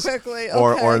is so just quickly. Okay.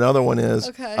 Or another one is.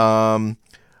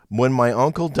 When my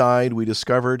uncle died, we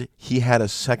discovered he had a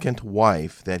second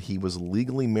wife that he was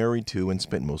legally married to and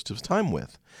spent most of his time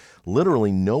with.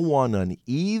 Literally no one on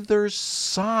either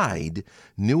side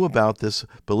knew about this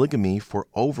polygamy for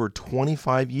over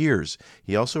 25 years.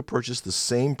 He also purchased the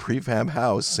same prefab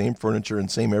house, same furniture, and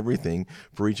same everything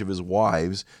for each of his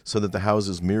wives so that the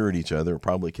houses mirrored each other.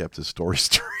 Probably kept his story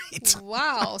straight.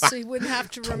 Wow. So you wouldn't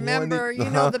have to remember,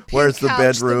 the pink where's the couch,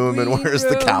 bedroom the and where's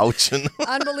room. the couch. And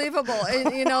Unbelievable. And,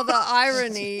 the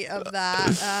irony of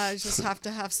that, I just have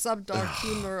to have some dark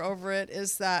humor over it,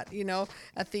 is that,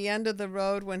 at the end of the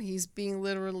road when he's being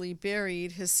literally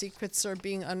buried, his secrets are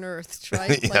being unearthed,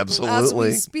 right? Like, Absolutely. As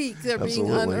we speak, they're being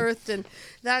Absolutely. unearthed. And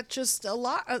that just, a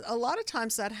lot of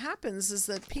times that happens, is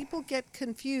that people get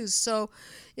confused. So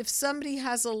if somebody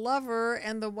has a lover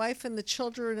and the wife and the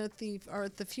children are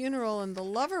at the funeral and the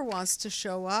lover wants to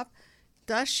show up,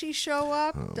 does she show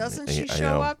up? Doesn't she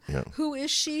show up? Yeah. Who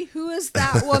is she? Who is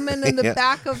that woman in the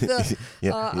back of the...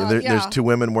 There's two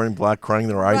women wearing black crying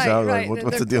their eyes out. Right. Like,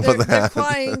 what's the deal they're, with that? They're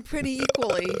crying pretty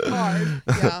equally hard.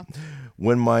 Yeah.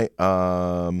 When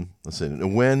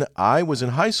when I was in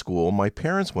high school, my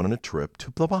parents went on a trip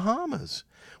to the Bahamas.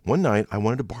 One night, I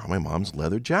wanted to borrow my mom's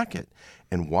leather jacket.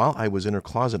 And while I was in her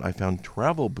closet, I found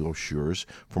travel brochures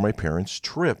for my parents'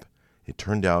 trip. It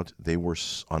turned out they were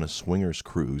on a swingers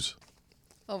cruise.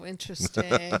 Oh,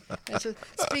 interesting.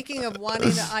 Speaking of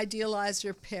wanting to idealize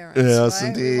your parents, yes, right?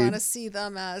 Indeed. We want to see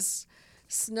them as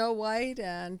Snow White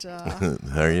and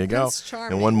there you go. Prince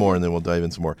Charming. And one more, and then we'll dive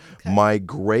in some more. Okay. My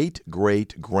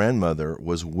great-great-grandmother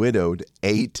was widowed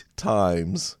 8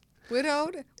 times.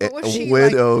 Widowed? What was she?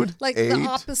 Widowed like 8 the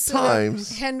opposite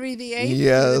times. of Henry VIII?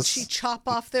 Yes. Did she chop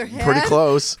off their head? Pretty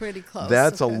close. Pretty close.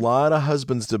 That's okay. a lot of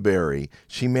husbands to bury.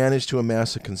 She managed to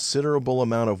amass a considerable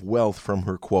amount of wealth from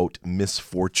her, quote,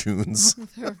 misfortunes.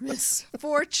 Her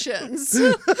misfortunes.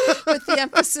 With the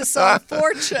emphasis on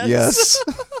fortunes. Yes.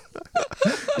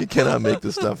 You cannot make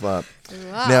this stuff up.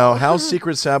 Wow. Now, how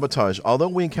secret sabotage? Although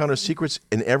we encounter secrets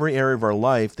in every area of our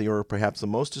life, they are perhaps the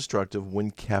most destructive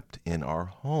when kept in our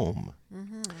home.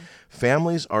 Mm-hmm.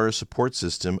 Families are a support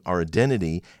system, our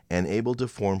identity, and able to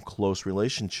form close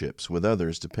relationships with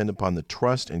others depend upon the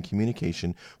trust and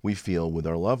communication we feel with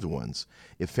our loved ones.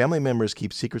 If family members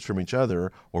keep secrets from each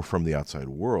other or from the outside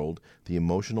world, the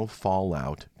emotional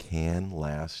fallout can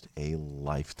last a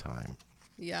lifetime.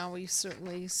 Yeah, we've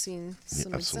certainly seen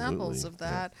some Yeah, examples of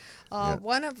that. Yeah.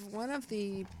 One of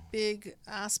the big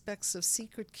aspects of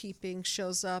secret keeping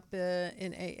shows up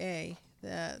in AA.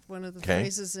 That one of the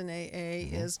phrases in AA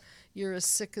is "You're as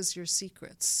sick as your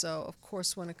secrets." So, of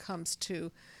course, when it comes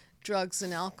to drugs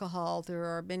and alcohol, there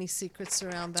are many secrets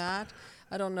around that.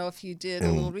 I don't know if you did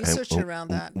a little research around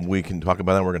that. We can talk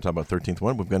about that. We're going to talk about 13th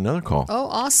one. We've got another call. Oh,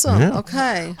 awesome. Yeah.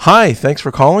 Okay. Hi, thanks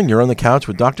for calling. You're on the couch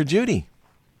with Dr. Judy.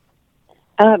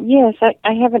 Yes,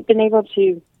 I haven't been able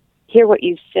to hear what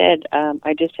you said.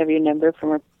 I just have your number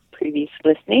from a previous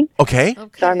listening. Okay.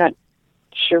 So I'm not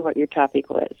sure what your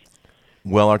topic was.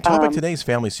 Well, our topic today is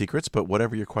family secrets, but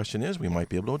whatever your question is, we might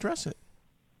be able to address it.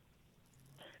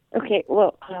 Okay,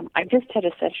 well, I just had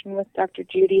a session with Dr.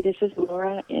 Judy. This is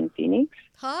Laura in Phoenix.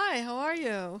 Hi, how are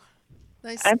you?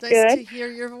 Nice I'm to good.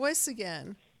 hear your voice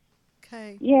again.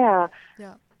 Okay. Yeah.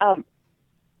 Yeah.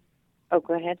 Oh,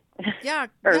 go ahead. Yeah,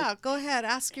 Or- go ahead.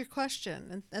 Ask your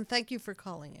question, and thank you for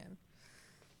calling in.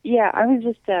 Yeah, I was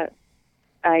just,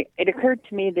 it occurred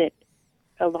to me that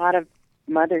a lot of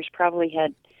mothers probably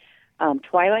had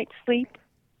twilight sleep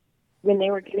when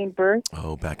they were giving birth.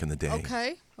 Oh, back in the day.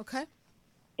 Okay.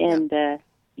 And,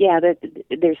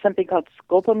 there's something called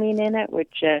scopolamine in it,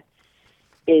 which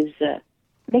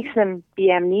makes them be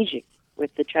amnesic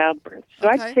with the childbirth. So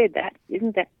Okay. I'd say that.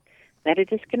 Isn't that a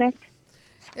disconnect?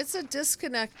 It's a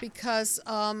disconnect because,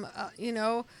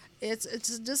 it's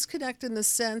a disconnect in the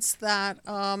sense that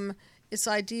it's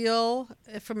ideal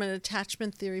from an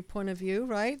attachment theory point of view,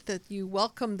 right? That you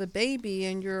welcome the baby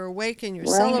and you're awake and you're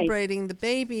Right. celebrating the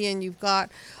baby and you've got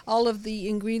all of the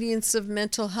ingredients of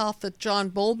mental health that John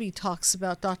Bowlby talks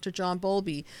about, Dr. John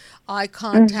Bowlby. Eye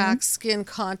contact, skin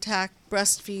contact,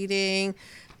 breastfeeding,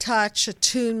 touch,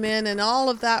 attunement, and all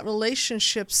of that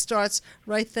relationship starts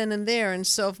right then and there. And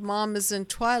so if mom is in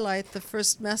twilight, the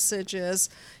first message is,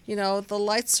 the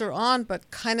lights are on,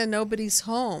 but kind of nobody's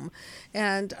home.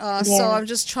 And so I'm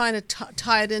just trying to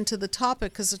tie it into the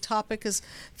topic because the topic is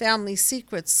family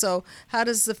secrets. So how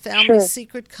does the family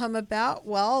secret come about?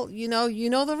 Well, you know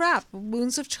the rap,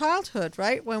 wounds of childhood,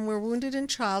 right? When we're wounded in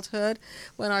childhood,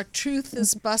 when our truth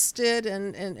is busted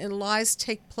and lies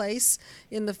take place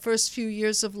in the first few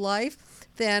years of life,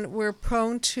 then we're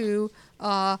prone to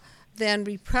then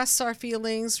repress our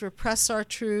feelings, repress our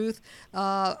truth,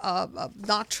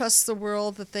 not trust the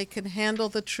world that they can handle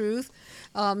the truth.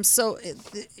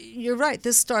 You're right.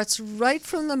 This starts right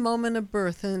from the moment of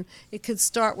birth, and it could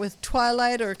start with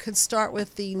twilight, or it could start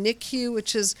with the NICU,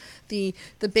 which is the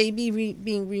baby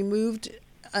being removed.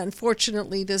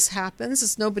 Unfortunately, this happens.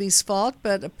 It's nobody's fault,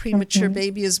 but a premature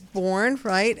baby is born,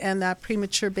 right? And that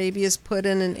premature baby is put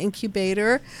in an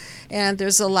incubator, and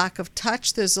there's a lack of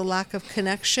touch, there's a lack of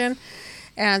connection.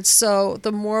 And so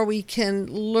the more we can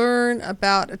learn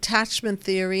about attachment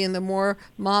theory and the more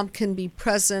mom can be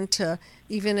present to,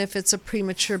 even if it's a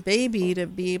premature baby, to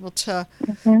be able to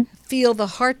feel the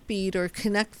heartbeat or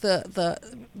connect the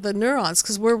neurons,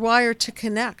 because we're wired to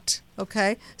connect.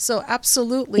 Okay, so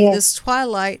absolutely, this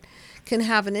twilight can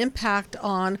have an impact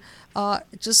on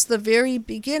just the very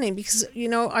beginning, because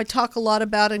I talk a lot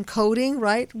about encoding,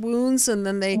 right? Wounds, and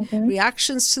then they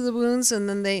reactions to the wounds, and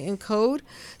then they encode.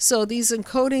 So these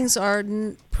encodings are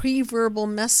pre-verbal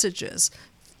messages.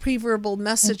 Pre-verbal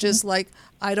messages like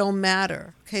 "I don't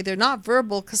matter." Okay, they're not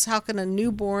verbal, because how can a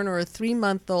newborn or a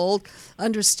 3-month-old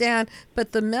understand?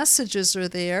 But the messages are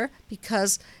there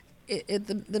because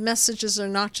the messages are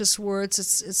not just words.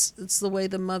 It's the way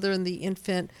the mother and the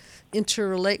infant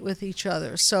interrelate with each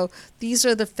other. So these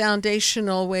are the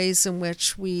foundational ways in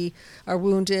which we are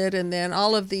wounded, and then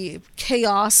all of the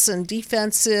chaos and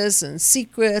defenses and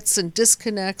secrets and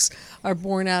disconnects are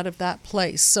born out of that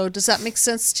place. So does that make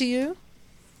sense to you?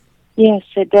 Yes,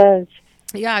 it does.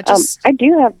 Yeah, I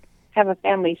do have a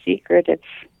family secret if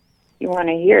you want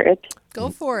to hear it. Go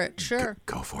for it. Sure.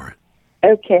 Go for it.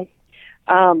 Okay.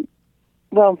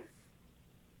 Well,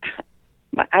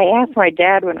 I asked my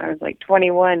dad when I was like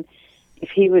 21 if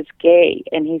he was gay,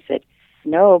 and he said,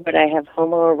 no, but I have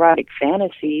homoerotic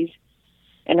fantasies.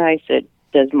 And I said,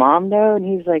 does Mom know? And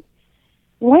he's like,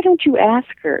 why don't you ask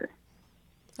her?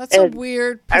 That's a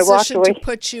weird position to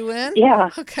put you in.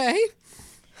 Yeah. Okay.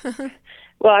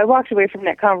 Well, I walked away from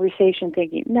that conversation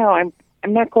thinking, no, I'm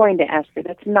not going to ask her.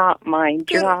 That's not my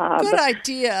job. Good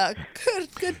idea.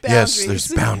 Good boundaries. Yes,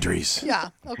 there's boundaries. Yeah,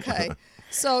 okay.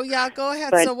 So, yeah, go ahead.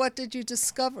 But, so what did you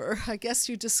discover? I guess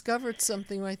you discovered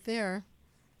something right there.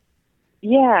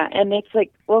 Yeah, and it's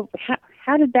like, well,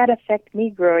 how did that affect me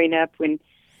growing up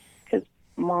because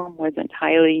Mom wasn't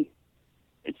highly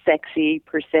sexy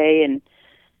per se, and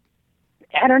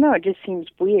I don't know, it just seems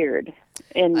weird.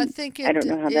 And I don't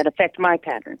know how that affects my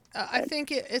pattern. I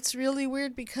think it's really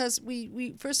weird because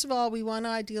we first of all, we want to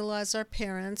idealize our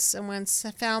parents, and when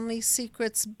family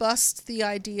secrets bust the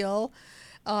ideal,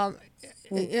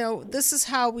 this is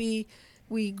how we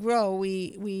grow.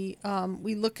 We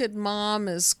look at Mom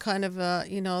as kind of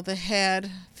the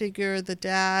head figure, the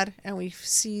dad, and we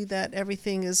see that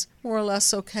everything is more or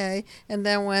less okay. And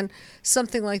then when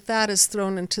something like that is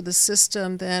thrown into the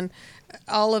system, then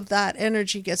all of that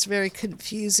energy gets very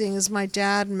confusing. Is my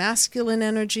dad masculine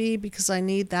energy because I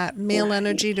need that male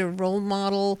energy to role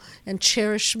model and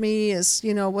cherish me?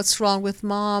 What's wrong with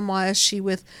Mom? Why is she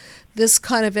with this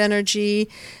kind of energy?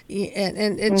 And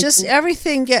it just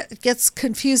everything gets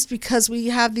confused because we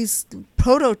have these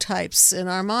prototypes in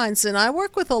our minds. And I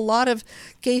work with a lot of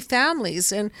gay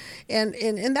families, and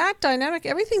in that dynamic,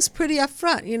 everything's pretty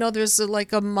upfront. There's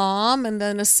like a mom and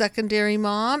then a secondary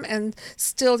mom, and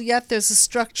still yet there's a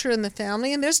structure in the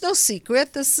family, and there's no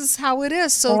secret. This is how it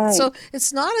is. So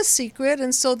it's not a secret,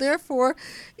 and so therefore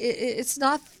it's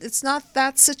not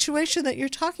that situation that you're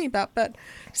talking about. But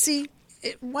see,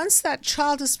 once that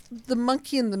child is the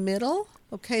monkey in the middle,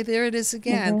 okay, there it is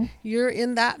again. Mm-hmm. You're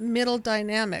in that middle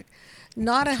dynamic,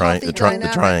 not a healthy dynamic.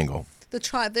 The triangle.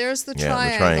 There's the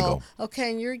triangle.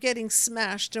 Okay, and you're getting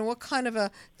smashed. And what kind of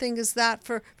a thing is that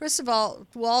for? First of all,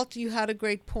 Walt, you had a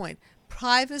great point.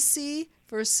 Privacy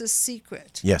versus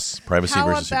secret. Yes, privacy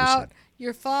versus secrecy. How about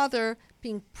your father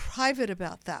being private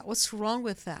about that? What's wrong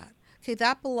with that? Okay,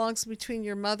 that belongs between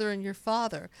your mother and your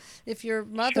father. If your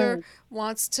mother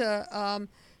wants to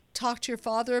talk to your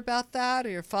father about that, or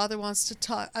your father wants to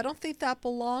talk, I don't think that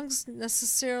belongs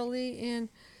necessarily in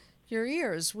your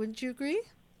ears. Wouldn't you agree?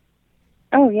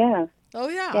 Oh, yeah. Oh,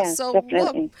 yeah. Yeah, So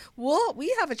definitely.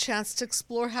 we have a chance to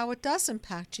explore how it does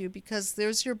impact you, because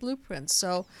there's your blueprint.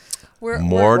 So we're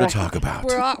to talk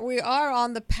about. We are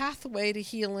on the pathway to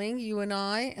healing, you and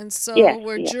I, and so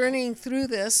we're journeying through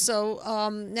this. So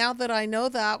now that I know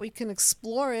that, we can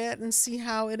explore it and see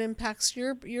how it impacts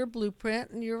your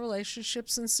blueprint and your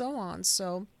relationships and so on.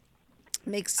 So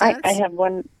makes sense. I have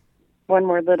one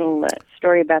more little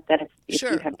story about that if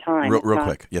you have time. Real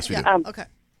quick. Yes, we do. Okay.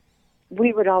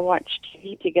 We would all watch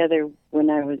TV together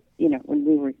when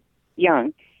we were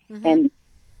young, and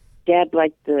Dad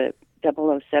liked the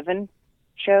 007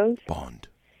 shows. Bond.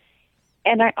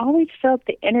 And I always felt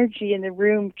the energy in the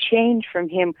room change from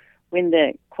him when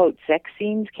the, quote, sex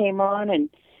scenes came on, and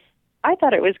I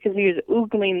thought it was because he was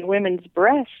oogling the women's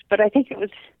breasts, but I think he was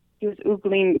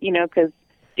oogling, because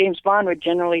James Bond would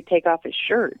generally take off his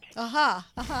shirt.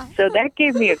 So that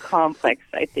gave me a complex,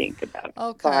 I think,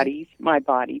 about bodies, my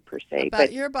body per se.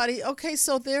 About your body. Okay,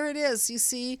 so there it is. You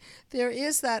see, there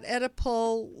is that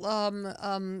Oedipal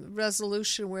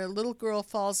resolution where a little girl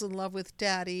falls in love with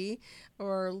daddy,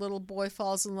 or a little boy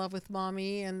falls in love with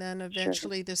mommy, and then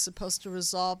eventually they're supposed to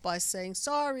resolve by saying,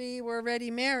 sorry, we're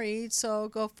already married, so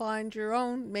go find your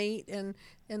own mate, and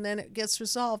then it gets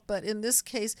resolved. But in this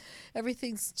case,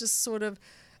 everything's just sort of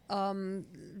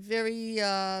very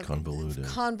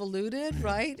convoluted,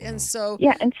 right? And so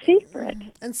and secret.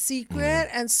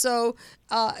 And so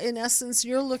in essence,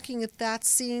 you're looking at that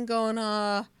scene going,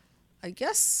 I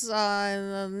guess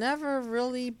I'll never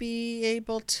really be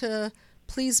able to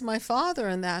please my father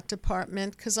in that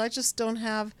department, because I just don't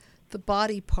have the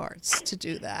body parts to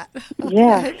do that.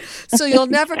 Yeah. So you'll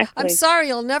never, I'm sorry,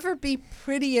 you'll never be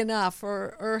pretty enough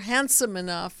or handsome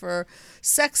enough or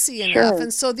sexy enough.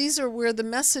 And so these are where the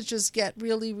messages get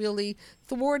really, really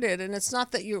thwarted. And it's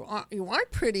not that you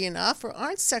aren't pretty enough or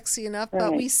aren't sexy enough,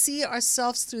 but we see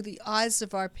ourselves through the eyes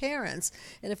of our parents.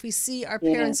 And if we see our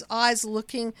parents' eyes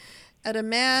looking at a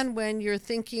man when you're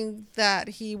thinking that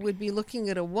he would be looking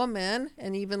at a woman,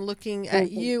 and even looking at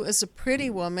you as a pretty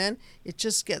woman, it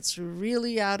just gets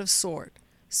really out of sort.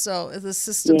 So the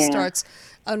system Yeah. starts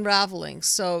unraveling.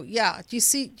 So yeah, do you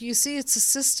see it's a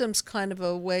system's kind of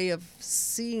a way of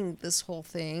seeing this whole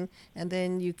thing, and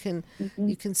then you can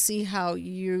see how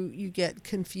you get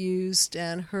confused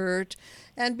and hurt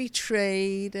and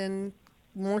betrayed and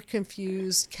more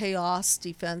confused, chaos,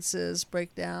 defenses,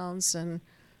 breakdowns, and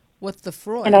with the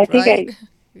Freud, And I think right?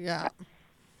 Yeah.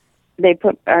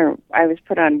 I was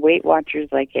put on Weight Watchers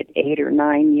like at 8 or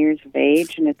 9 years of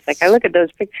age, and it's like I look at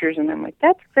those pictures and I'm like,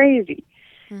 that's crazy.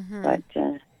 Mm-hmm. But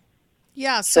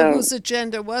yeah, so whose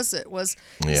agenda was it? Yeah,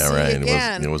 see, right.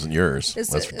 Again, It wasn't yours.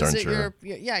 That's for darn sure.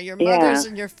 Your mother's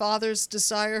and your father's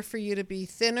desire for you to be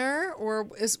thinner, or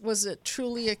was it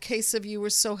truly a case of you were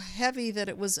so heavy that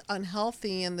it was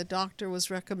unhealthy, and the doctor was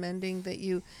recommending that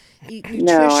you eat nutritiously?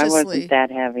 No, I wasn't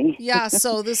that heavy. Yeah,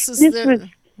 so this was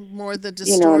more the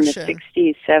distortion. You know, in the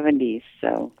 60s, 70s.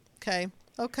 So.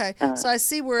 Okay. So I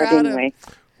see we're but out anyway.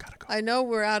 of. I know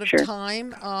we're out of Sure.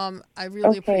 time. I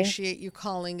really Okay. appreciate you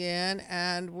calling in,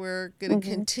 and we're going to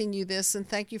continue this. And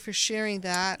thank you for sharing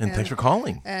that. And thanks for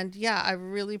calling. And yeah, I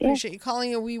really appreciate you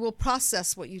calling, and we will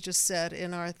process what you just said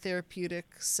in our therapeutic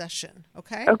session.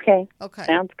 Okay? Okay.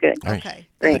 Sounds good. All right. Okay.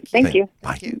 Great. Thank you.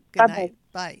 Bye. Thank you. Good Bye-bye. night.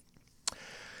 Bye.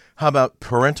 How about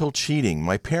parental cheating? This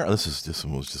one got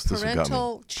me.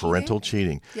 Parental cheating? Parental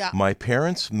cheating. Yeah. My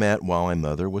parents met while my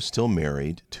mother was still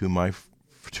married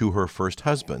to her first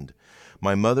husband.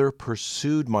 My mother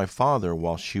pursued my father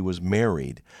while she was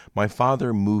married. My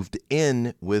father moved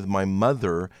in with my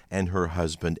mother and her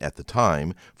husband at the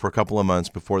time for a couple of months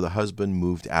before the husband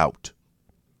moved out.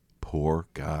 Poor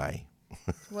guy.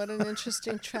 What an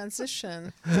interesting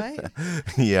transition, right?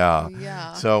 Yeah.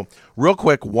 Yeah. So, real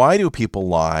quick, why do people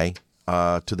lie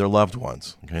to their loved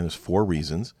ones? Okay, there's 4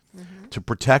 reasons. To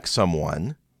protect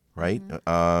someone, right?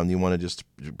 You want to just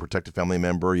protect a family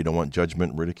member. You don't want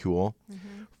judgment, ridicule.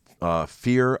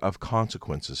 Fear of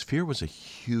consequences. Fear was a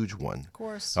huge one. Of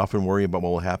course. Often worry about what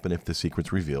will happen if the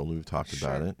secret's revealed. We've talked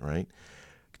about it, right?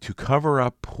 To cover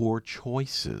up poor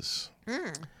choices.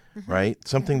 Right?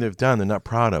 Something they've done they're not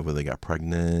proud of, whether they got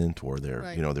pregnant, or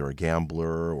they're they're a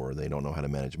gambler, or they don't know how to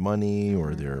manage money,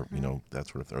 or they're that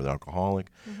sort of thing, or they're alcoholic.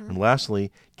 And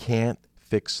lastly, can't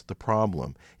fix the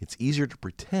problem. It's easier to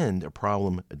pretend a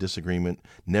problem, a disagreement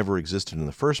never existed in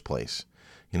the first place.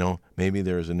 Maybe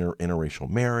there's an interracial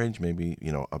marriage. Maybe,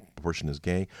 a person is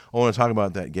gay. I want to talk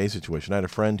about that gay situation. I had a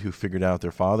friend who figured out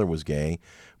their father was gay.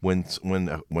 When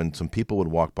some people would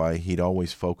walk by, he'd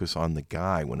always focus on the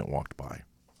guy when it walked by.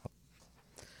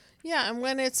 Yeah, and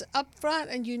when it's up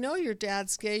front and you know your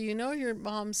dad's gay, you know your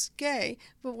mom's gay,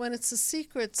 but when it's a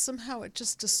secret, somehow it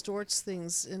just distorts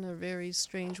things in a very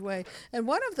strange way. And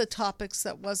one of the topics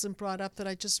that wasn't brought up that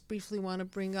I just briefly want to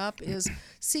bring up is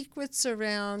secrets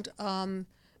around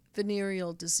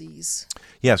venereal disease.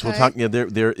 Yes, we'll talk. Yeah,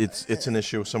 it's an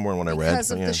issue somewhere when I read because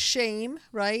of the shame,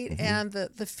 right, and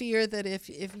the fear that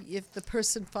if the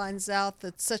person finds out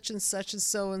that such and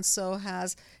so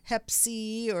has Hep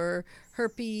C or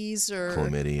herpes or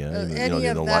chlamydia, any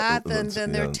of that,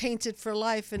 then they're tainted for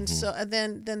life, and so and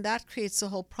then that creates a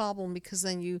whole problem because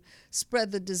then you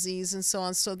spread the disease and so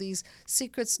on. So these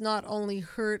secrets not only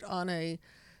hurt on an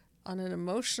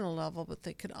emotional level, but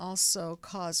they can also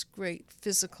cause great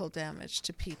physical damage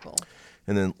to people.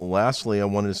 And then lastly,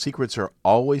 secrets are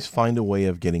always find a way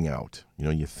of getting out.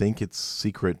 You think it's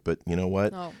secret, but you know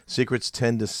what? No. Secrets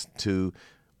tend to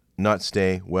not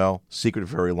stay, secret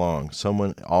very long.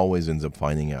 Someone always ends up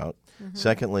finding out.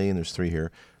 Secondly, and there's 3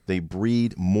 here, they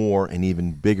breed more and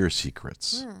even bigger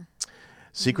secrets.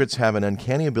 Secrets have an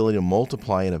uncanny ability to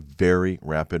multiply at a very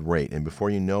rapid rate. And before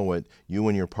you know it, you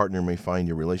and your partner may find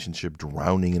your relationship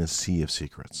drowning in a sea of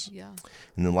secrets. Yeah.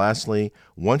 And then lastly,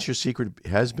 once your secret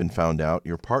has been found out,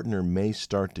 your partner may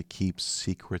start to keep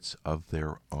secrets of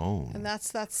their own. And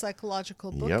that's that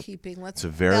psychological bookkeeping. Yep. Let's it's a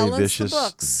very balance vicious, the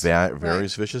books.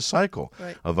 Vicious cycle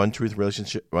of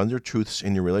untruths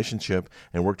in your relationship,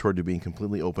 and work toward being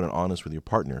completely open and honest with your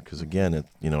partner. Because again,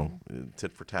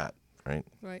 tit for tat, right?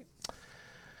 Right.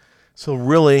 So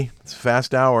really, it's a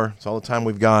fast hour. It's all the time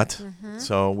we've got.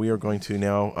 So we are going to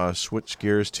now switch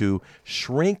gears to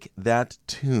Shrink That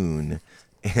Tune.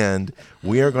 And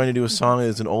we are going to do a song that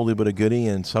is an oldie but a goodie,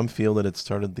 and some feel that it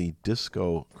started the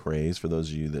disco craze for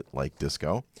those of you that like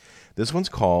disco. This one's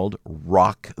called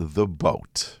Rock the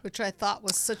Boat. Which I thought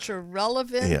was such a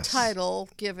relevant title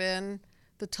given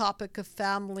the topic of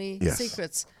family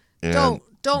secrets. And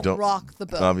don't rock the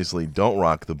boat. Obviously, don't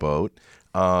rock the boat.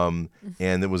 And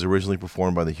it was originally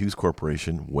performed by the Hughes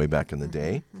Corporation way back in the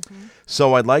day.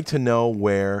 So I'd like to know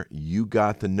where you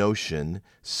got the notion.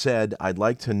 I'd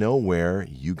like to know where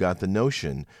you got the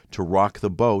notion to rock the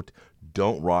boat.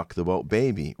 Don't rock the boat,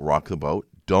 baby. Rock the boat.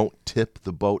 Don't tip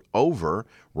the boat over.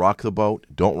 Rock the boat.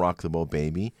 Don't rock the boat,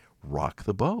 baby. Rock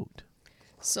the boat.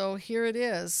 So here it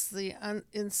is, the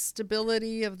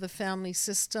instability of the family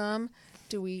system.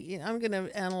 I'm going to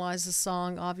analyze the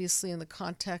song, obviously, in the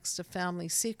context of Family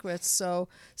Secrets. So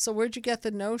where'd you get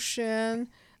the notion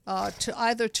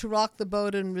to rock the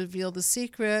boat and reveal the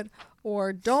secret,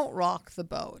 or don't rock the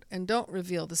boat and don't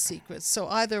reveal the secret? So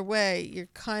either way, you're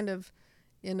kind of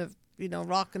in a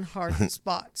rock and hard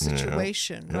spot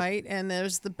situation, right? And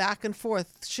there's the back and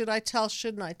forth. Should I tell?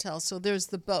 Shouldn't I tell? So there's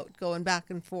the boat going back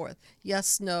and forth.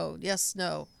 Yes, no. Yes,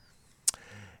 no.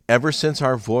 Ever since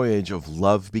our voyage of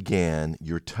love began,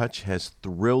 your touch has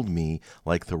thrilled me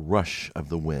like the rush of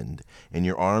the wind, and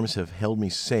your arms have held me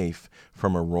safe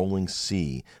from a rolling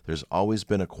sea. There's always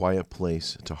been a quiet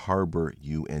place to harbor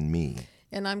you and me.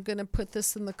 And I'm going to put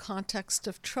this in the context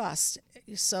of trust.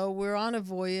 So we're on a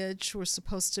voyage. We're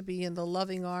supposed to be in the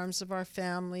loving arms of our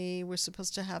family. We're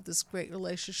supposed to have this great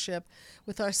relationship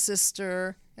with our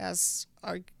sister, as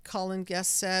our call-in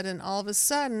guest said. And all of a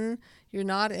sudden, you're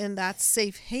not in that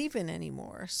safe haven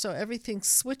anymore. So everything's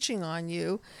switching on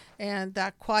you. And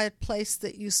that quiet place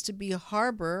that used to be a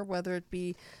harbor, whether it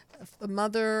be a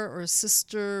mother or a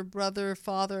sister, brother,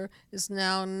 father, is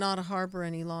now not a harbor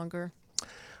any longer.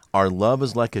 Our love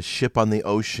is like a ship on the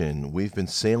ocean. We've been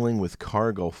sailing with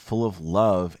cargo full of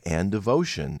love and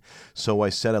devotion. So I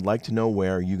said I'd like to know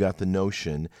where you got the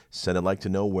notion. Said I'd like to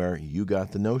know where you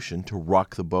got the notion to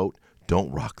rock the boat.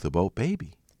 Don't rock the boat,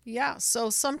 baby. Yeah, so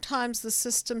sometimes the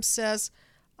system says,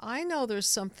 I know there's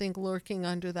something lurking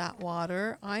under that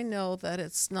water. I know that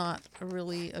it's not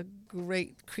really a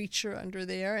great creature under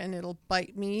there, and it'll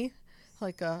bite me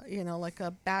like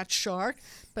a bad shark.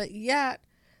 But yet,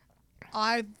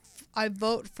 I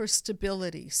vote for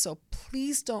stability, so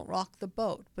please don't rock the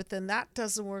boat. But then that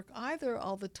doesn't work either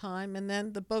all the time, and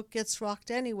then the boat gets rocked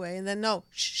anyway, and then no,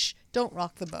 shh, don't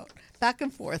rock the boat. Back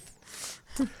and forth.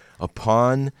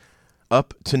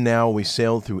 Up to now we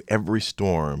sailed through every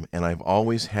storm, and I've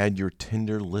always had your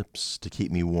tender lips to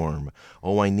keep me warm.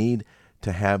 Oh, I need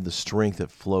to have the strength that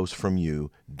flows from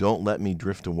you. Don't let me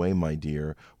drift away, my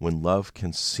dear, when love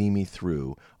can see me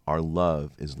through. Our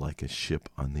love is like a ship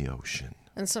on the ocean.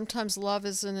 And sometimes love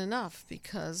isn't enough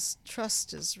because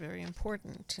trust is very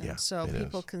important. And so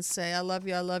people can say, I love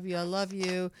you, I love you, I love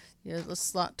you.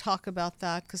 Let's not talk about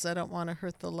that because I don't want to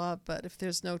hurt the love. But if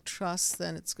there's no trust,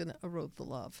 then it's going to erode the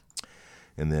love.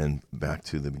 And then back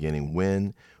to the beginning.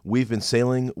 When we've been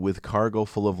sailing with cargo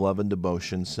full of love and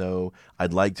devotion, so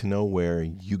I'd like to know where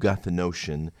you got the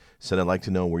notion. Said I'd like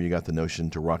to know where you got the notion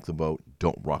to rock the boat.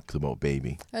 Don't rock the boat,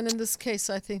 baby. And in this case,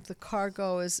 I think the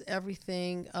cargo is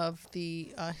everything of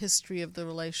the history of the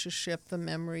relationship, the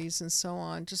memories, and so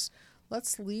on. Just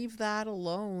let's leave that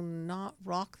alone, not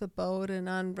rock the boat and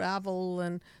unravel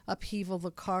and upheaval the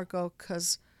cargo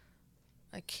because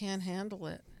I can't handle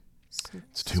it.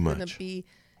 It's too much.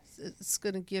 It's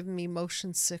going to give me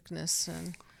motion sickness,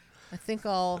 and I think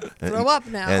I'll throw up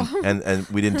now. And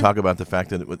we didn't talk about the fact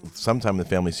that sometime in the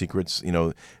Family Secrets,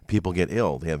 people get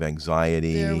ill. They have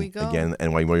anxiety. There we go. Again,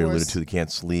 and what you alluded to, they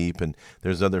can't sleep, and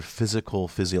there's other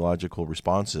physiological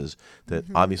responses that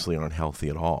obviously aren't healthy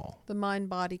at all. The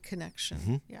mind-body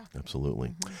connection. Yeah.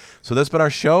 Absolutely. So that's been our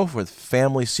show with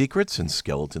Family Secrets and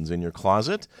Skeletons in Your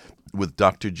Closet with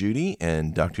Dr. Judy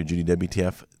and Dr. Judy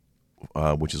WTF,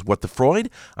 which is What the Freud.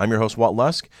 I'm your host, Walt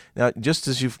Lusk. Now, just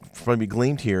as you've probably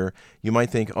gleamed here, you might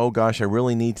think, oh gosh, I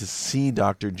really need to see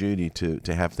Dr. Judy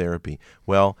to have therapy.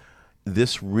 Well,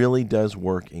 this really does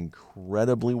work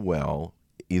incredibly well,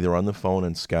 either on the phone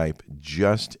and Skype,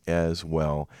 just as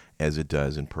well as it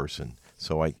does in person.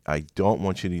 So I don't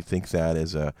want you to think that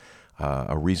as a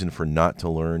reason for not to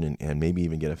learn and maybe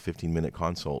even get a 15-minute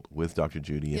consult with Dr.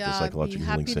 Judy at the Psychological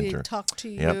Healing Center. Yeah, I'd be happy to talk to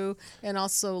you and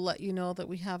also let you know that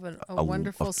we have a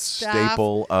wonderful staff.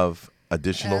 Staple of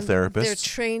additional therapists. They're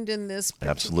trained in this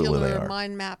particular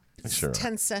mind map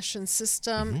 10-session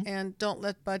system, and don't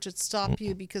let budget stop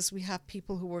you because we have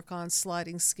people who work on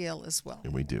sliding scale as well.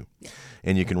 And we do. Yeah.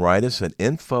 And you can write us at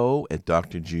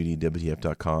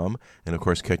info@drjudywtf.com, and of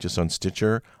course catch us on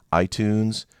Stitcher,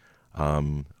 iTunes,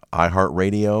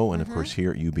 iHeartRadio, and of course here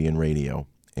at UBN Radio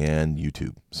and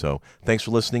YouTube. So thanks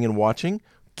for listening and watching.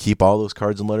 Keep all those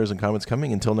cards and letters and comments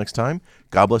coming. Until next time,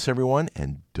 God bless everyone,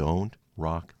 and don't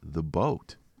rock the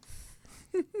boat.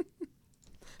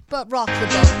 But rock the boat.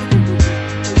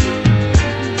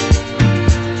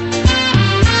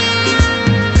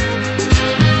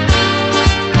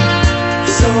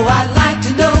 So I'd like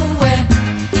to know where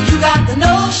you got the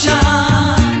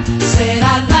notion. Said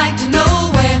I'd like to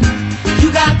know where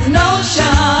you got the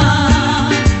notion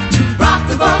to rock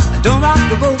the boat. Don't rock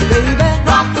the boat, baby.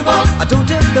 Rock the boat. don't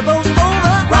tip the boat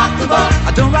over. Rock the boat.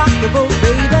 Don't rock the boat,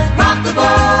 baby. Rock the boat.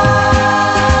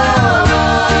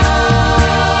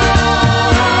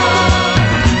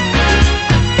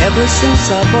 Ever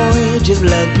since our voyage of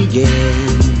love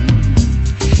began,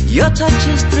 your touch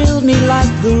has thrilled me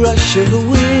like the rush of the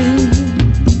wind,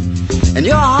 and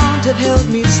your arms have held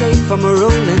me safe from a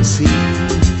rolling sea.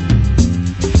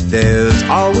 There's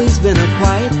always been a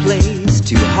quiet place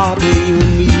to harbor you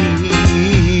and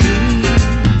me.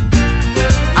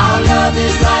 Our love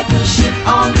is like a ship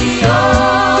on the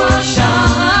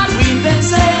ocean. We've been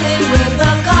sailing with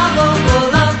a cargo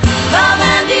full of love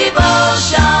and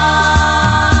devotion.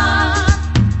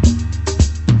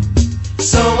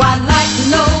 So I'd like to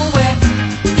know where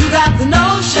you got the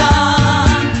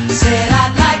notion. Said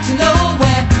I'd like to know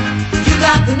where you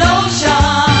got the notion.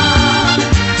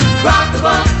 Rock the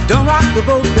boat. Don't rock the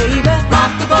boat, baby.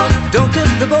 Rock the boat. Don't tip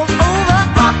the boat over.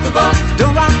 Rock the boat.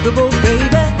 Don't rock the boat,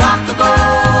 baby. Rock the boat.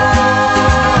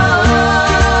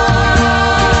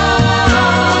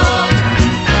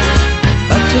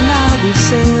 Up to now we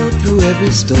sailed through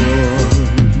every storm,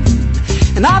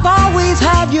 and I've always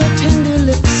had your tender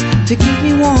lips to keep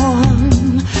me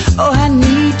warm. Oh, I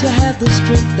need to have the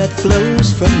strength that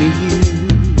flows from you.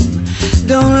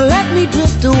 Don't let me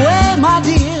drift away, my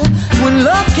dear, when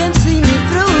love can see me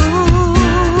through.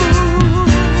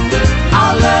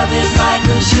 Our love is like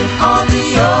a ship on the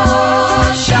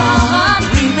ocean.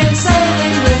 We've been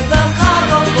sailing with a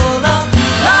cargo full of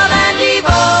love and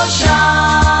devotion.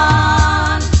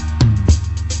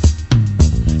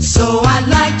 So I'd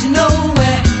like to know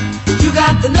where you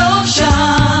got the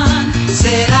notion.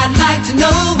 Said I'd like to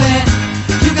know where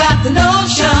you got the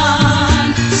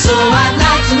notion. So I'd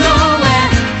like to know where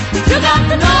you got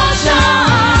the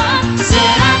notion.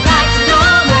 Said I'd like to know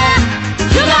where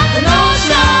you got the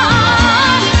notion.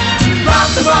 Rock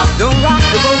the boat. Don't rock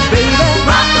the boat, baby.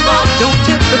 Rock the boat. Don't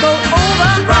tip the boat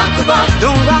over. Rock the boat.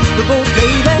 Don't rock the boat,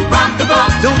 baby. Rock the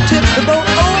boat. Don't tip the boat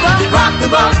over. Rock the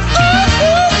boat. Ooh,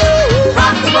 ooh, ooh.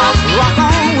 Rock the boat. Rock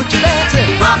on with your Betsy.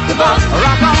 Rock the boat.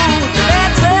 Rock on with your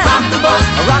Betsy. Rock the boat.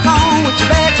 Rock on with your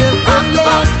Betsy. Rock the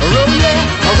boat. Roll yeah,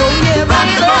 roll yeah, rock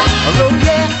the boat. Roll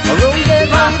yeah, roll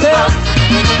yeah, rock the boat.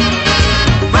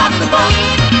 Rock the boat.